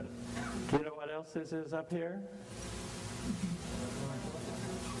front of it. Do you know what else this is up here?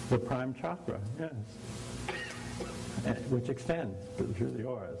 The prime chakra, yes. Which extends through the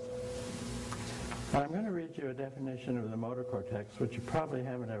auras. Now, I'm going to read you a definition of the motor cortex, which you probably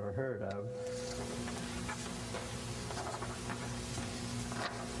haven't ever heard of.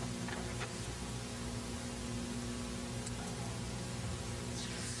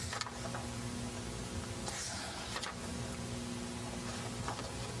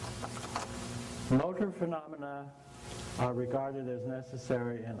 Motor phenomena are regarded as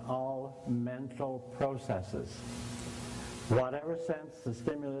necessary in all mental processes. Whatever sense the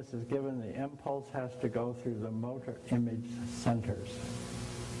stimulus is given, the impulse has to go through the motor image centers.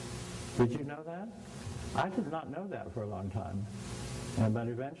 Did you know that? I did not know that for a long time, but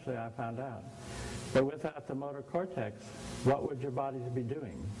eventually I found out. But without the motor cortex, what would your bodies be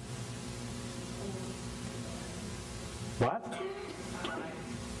doing? What?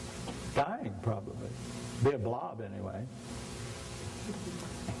 Dying, probably. Be a blob, anyway.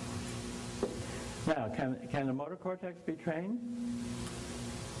 Now, can the motor cortex be trained?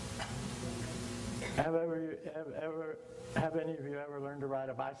 Have any of you ever learned to ride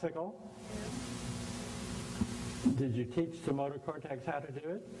a bicycle? Did you teach the motor cortex how to do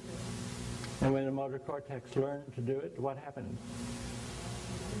it? And when the motor cortex learned to do it, what happened?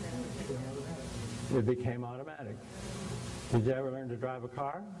 It became automatic. Did you ever learn to drive a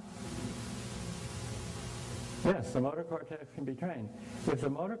car? Yes, the motor cortex can be trained. If the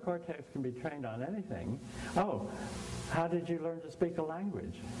motor cortex can be trained on anything, how did you learn to speak a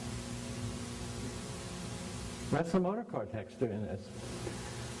language? That's the motor cortex doing this.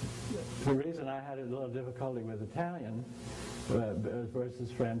 The reason I had a little difficulty with Italian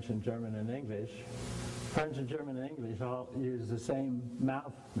versus French and German and English, French and German and English all use the same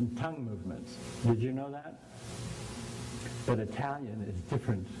mouth and tongue movements. Did you know that? But Italian is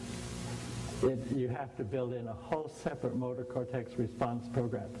different. You have to build in a whole separate motor cortex response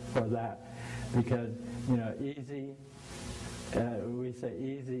program for that, because easy. We say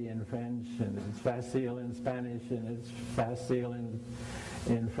easy in French, and it's facile in Spanish, and it's facile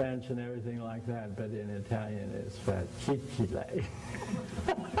in French and everything like that, but in Italian it's facile.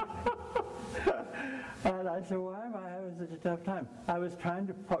 And I said, why am I having such a tough time? I was trying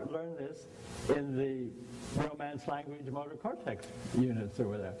to learn this in the Romance language motor cortex units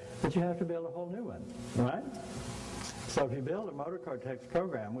over there, but you have to build a whole new one, right? So if you build a motor cortex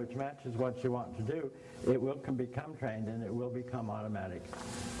program which matches what you want to do, it can become trained and it will become automatic.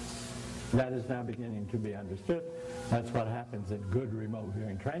 That is now beginning to be understood. That's what happens in good remote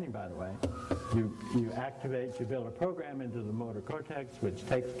viewing training, by the way. You build a program into the motor cortex which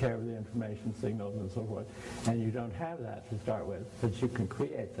takes care of the information signals and so forth, and you don't have that to start with, but you can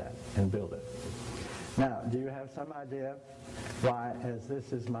create that and build it. Now, do you have some idea why, as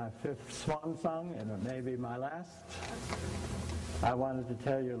this is my 5th swan song, and it may be my last, I wanted to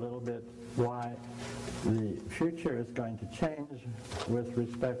tell you a little bit why the future is going to change with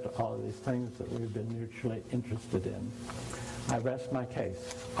respect to all of these things that we've been mutually interested in. I rest my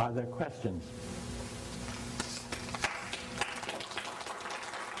case. Are there questions?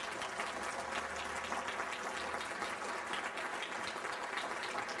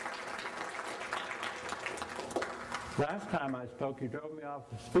 Last time I spoke, you drove me off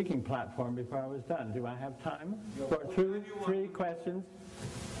the speaking platform before I was done. Do I have time for 2, 3 questions?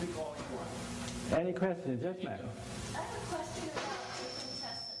 Any questions? Yes, ma'am. I have a question about the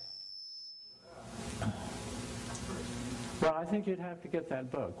contestants. Well, I think you'd have to get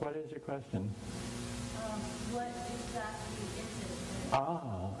that book. What is your question? What exactly is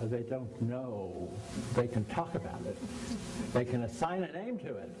it? They don't know. They can talk about it. They can assign a name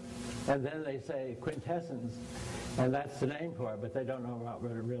to it. And then they say quintessence, and that's the name for it, but they don't know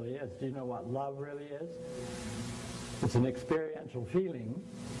what it really is. Do you know what love really is? It's an experiential feeling,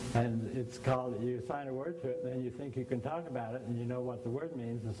 and it's called, you assign a word to it, and then you think you can talk about it, and you know what the word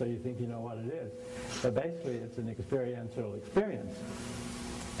means, and so you think you know what it is. But basically, it's an experiential experience.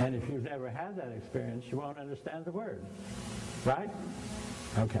 And if you've never had that experience, you won't understand the word. Right?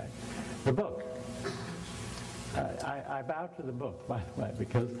 Okay. The book. I bow to the book, by the way,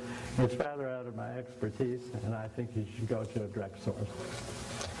 because it's rather out of my expertise, and I think you should go to a direct source.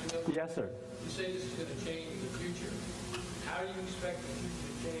 Yes, sir. You say this is going to change the future. How do you expect the future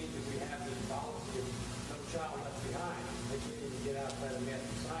to change if we have this policy of no child left behind? They can't even get outside of math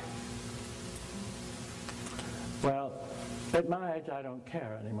and science. Well, at my age, I don't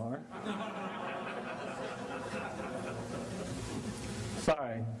care anymore.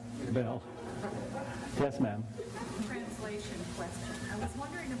 Sorry, Bill. Yes, ma'am. Translation question. I was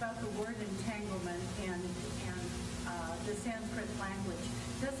wondering about the word entanglement and the Sanskrit language.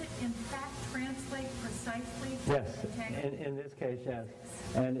 Does it in fact translate precisely? Yes, in this case, yes.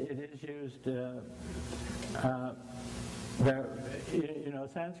 And it is used,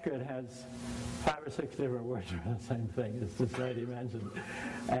 Sanskrit has 5 or 6 different words for the same thing, as this lady mentioned.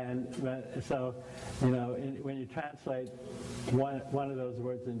 And so, when you translate one of those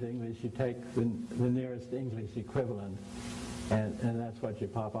words into English, you take the nearest English equivalent, and that's what you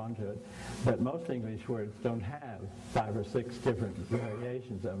pop onto it. But most English words don't have 5 or 6 different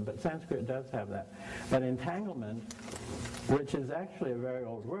variations of them, but Sanskrit does have that. But entanglement, which is actually a very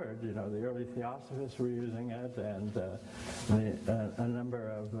old word, the early theosophists were using it, and a number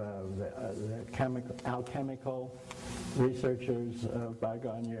of alchemical researchers of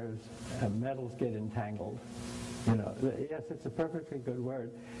bygone years, metals get entangled. Yes, it's a perfectly good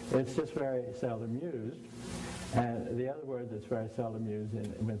word. It's just very seldom used. And the other word that's very seldom used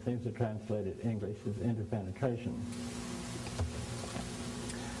when things are translated English is interpenetration.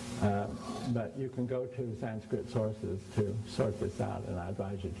 But you can go to Sanskrit sources to sort this out, and I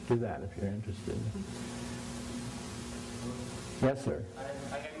advise you to do that if you're interested. Yes, sir.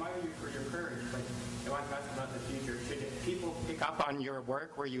 I admire you for your courage, but I want to ask about the future. Should people pick up on your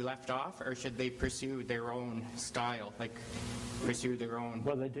work where you left off, or should they pursue their own style, like pursue their own?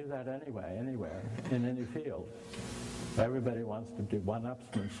 Well, they do that anyway, anywhere, in any field. Everybody wants to do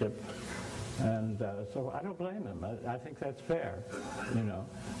one-upsmanship. And so I don't blame them. I think that's fair, you know.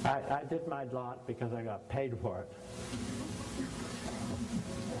 I did my lot because I got paid for it.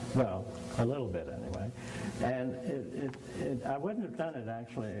 Well, a little bit anyway. And I wouldn't have done it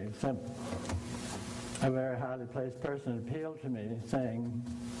actually, except a very highly placed person appealed to me saying,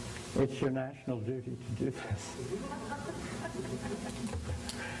 it's your national duty to do this.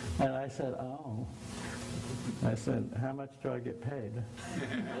 And I said, oh. I said, how much do I get paid?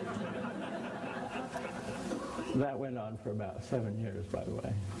 That went on for about 7 years, by the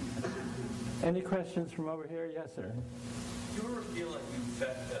way. Any questions from over here? Yes, sir. Do you ever feel like you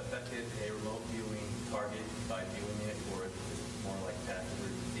affected a remote viewing target by viewing it, or is it just more like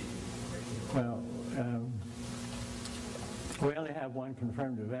passively receiving information? Well, we only have one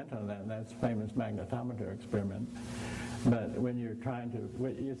confirmed event on that, and that's the famous magnetometer experiment. But when you're trying to,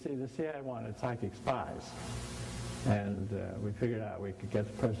 you see, the CIA wanted psychic spies. And we figured out we could get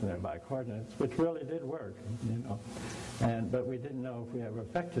the person there by coordinates, which really did work, you know. But we didn't know if we ever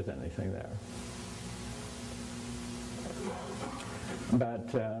affected anything there.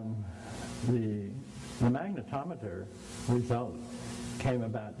 But the magnetometer result came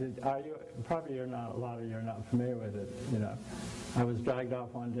about. A lot of you are not familiar with it, you know. I was dragged off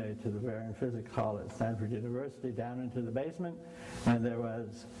one day to the Bavarian Physics Hall at Stanford University down into the basement, and there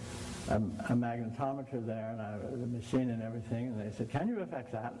was a magnetometer there, and the machine and everything, and they said, can you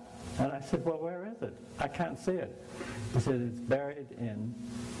affect that? And I said, well, where is it? I can't see it. He said, it's buried in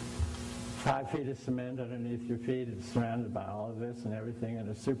 5 feet of cement underneath your feet. It's surrounded by all of this and everything, and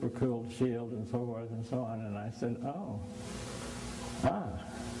a super cooled shield and so forth and so on. And I said, how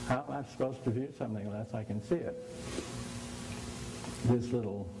am I supposed to view something unless I can see it? This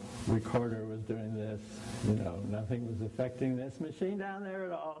little recorder was doing this, you know, nothing was affecting this machine down there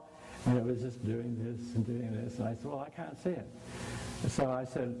at all, and it was just doing this and doing this, and I said, well, I can't see it. So I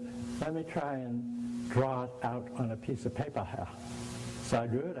said, let me try and draw it out on a piece of paper. So I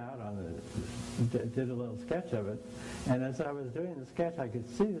drew it out did a little sketch of it, and as I was doing the sketch, I could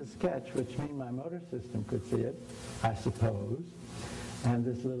see the sketch, which means my motor system could see it, I suppose, and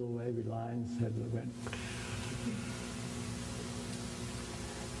this little wavy line said it went.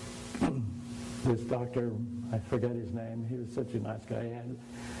 This doctor, I forget his name, he was such a nice guy.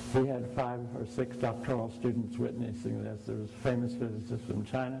 He had 5 or 6 doctoral students witnessing this. There was a famous physicist from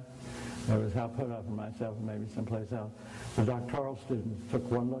China. There was Hal Puthoff and myself and maybe someplace else. The doctoral students took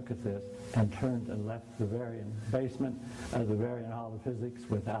one look at this and turned and left the Bavarian basement of the Bavarian Hall of Physics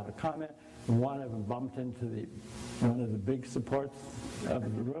without a comment. And one of them bumped into one of the big supports of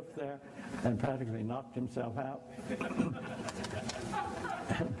the roof there and practically knocked himself out.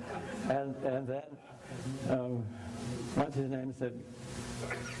 And then, what's his name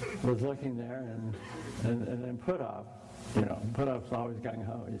was looking there, and then Puthoff, you know, Puthoff's always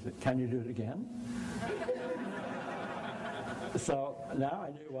gung-ho. He said, can you do it again? So now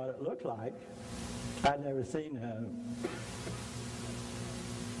I knew what it looked like. I'd never seen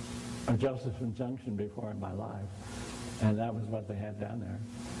a Josephson Junction before in my life, and that was what they had down there.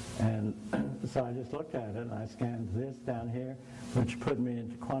 And so I just looked at it, and I scanned this down here, which put me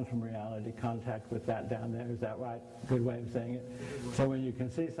into quantum reality contact with that down there. Is that right? Good way of saying it? So when you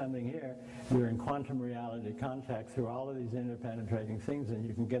can see something here, you're in quantum reality contact through all of these interpenetrating things, and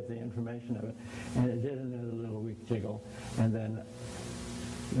you can get the information of it. And it did another little weak jiggle. And then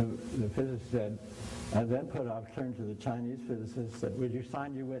the physicist said, then Puthoff turned to the Chinese physicist and said, would you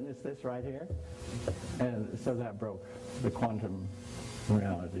sign you witness this right here? And so that broke the quantum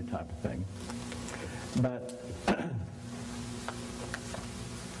reality type of thing. But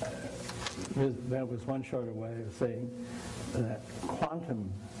that was one shorter way of saying that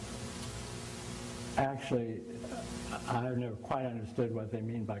quantum, actually, I've never quite understood what they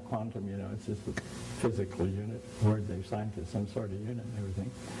mean by quantum. You know, it's just a physical unit, word they've signed to some sort of unit and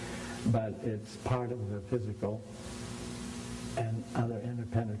everything. But it's part of the physical and other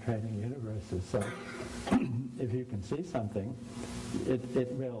interpenetrating universes. So if you can see something,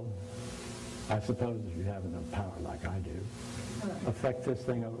 it will, I suppose if you have enough power like I do, affect this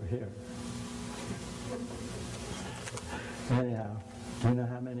thing over here. Anyhow, Do you know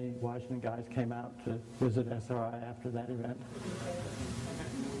how many Washington guys came out to visit SRI after that event?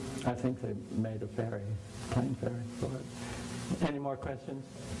 I think they made a ferry, plane ferry for it. Any more questions?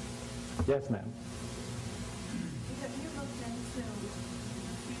 Yes, ma'am. Have you looked into the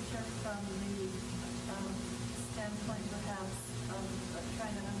future from the standpoint, perhaps, of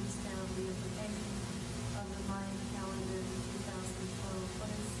trying to understand the implications of the Mayan calendar in 2012? What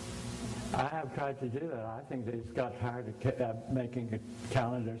is I have tried to do that. I think they just got tired of making a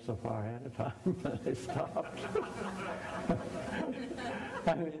calendar so far ahead of time that they stopped.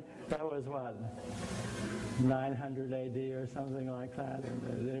 I mean, that was what, 900 AD or something like that.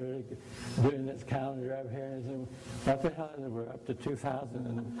 And they were doing this calendar up here, and saying, what the hell is it? We're up to 2000,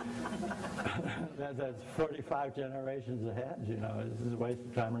 and that's 45 generations ahead. You know, is this a waste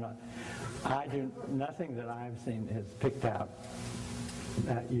of time or not? Nothing that I've seen is picked out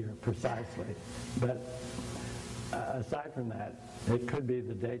that year precisely, but aside from that, it could be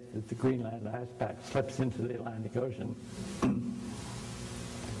the date that the Greenland ice pack slips into the Atlantic Ocean,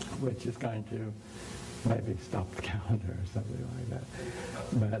 which is going to maybe stop the calendar or something like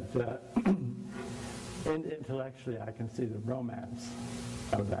that. But intellectually, I can see the romance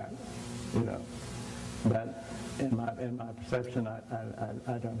of that, you know. But in my perception, I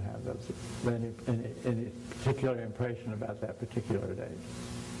don't have any particular impression about that particular date.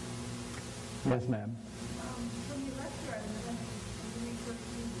 Yes, ma'am. When you lecture, I was wondering, when you refer to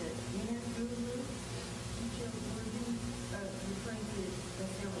the inner guru, were you referring to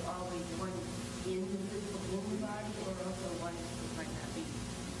necessarily always one individual in the body, or also one who might not be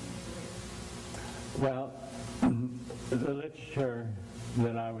clear? Well, the literature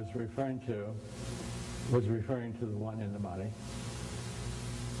that I was referring to was referring to the one in the body.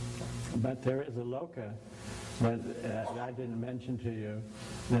 But there is a loka that I didn't mention to you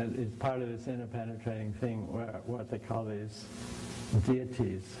that is part of this interpenetrating thing, where what they call these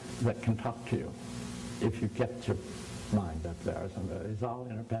deities that can talk to you if you get your mind up there or something. It's all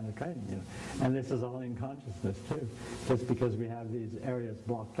interpenetrating, you know. And this is all in consciousness too. Just because we have these areas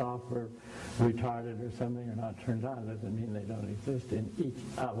blocked off or retarded or something or not turned on doesn't mean they don't exist in each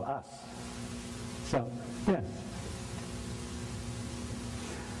of us. So, yes.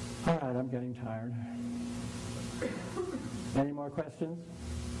 All right, I'm getting tired. Any more questions?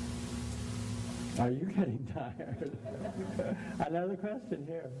 Are you getting tired? Another question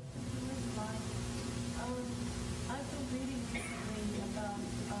here. I've been reading recently about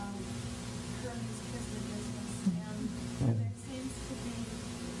Hermes Trismegismus, and there seems to be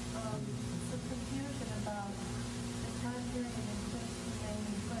some confusion about the time period in which the name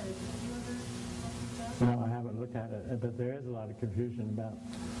is played. Have you ever looked at that? No, I haven't looked at it, but there is a lot of confusion about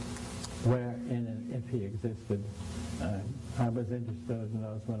where in and if he existed. I was interested in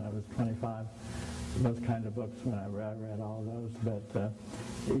those when I was 25, those kind of books when I read all those, but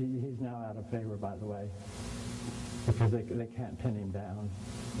he's now out of favor, by the way, because they can't pin him down,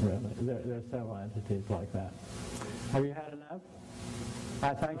 really. There are several entities like that. Have you had enough?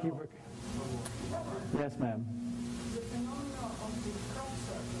 I thank you for... Yes, ma'am. The phenomena of the crop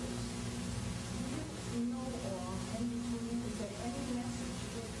circles, do you know or can you communicate, is there any message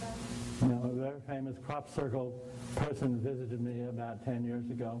with that? No, a very famous crop circle person visited me about 10 years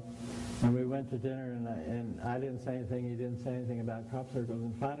ago, and we went to dinner, and I didn't say anything, he didn't say anything about crop circles,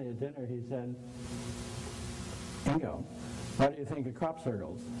 and finally at dinner he said, Ingo, what do you think of crop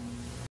circles?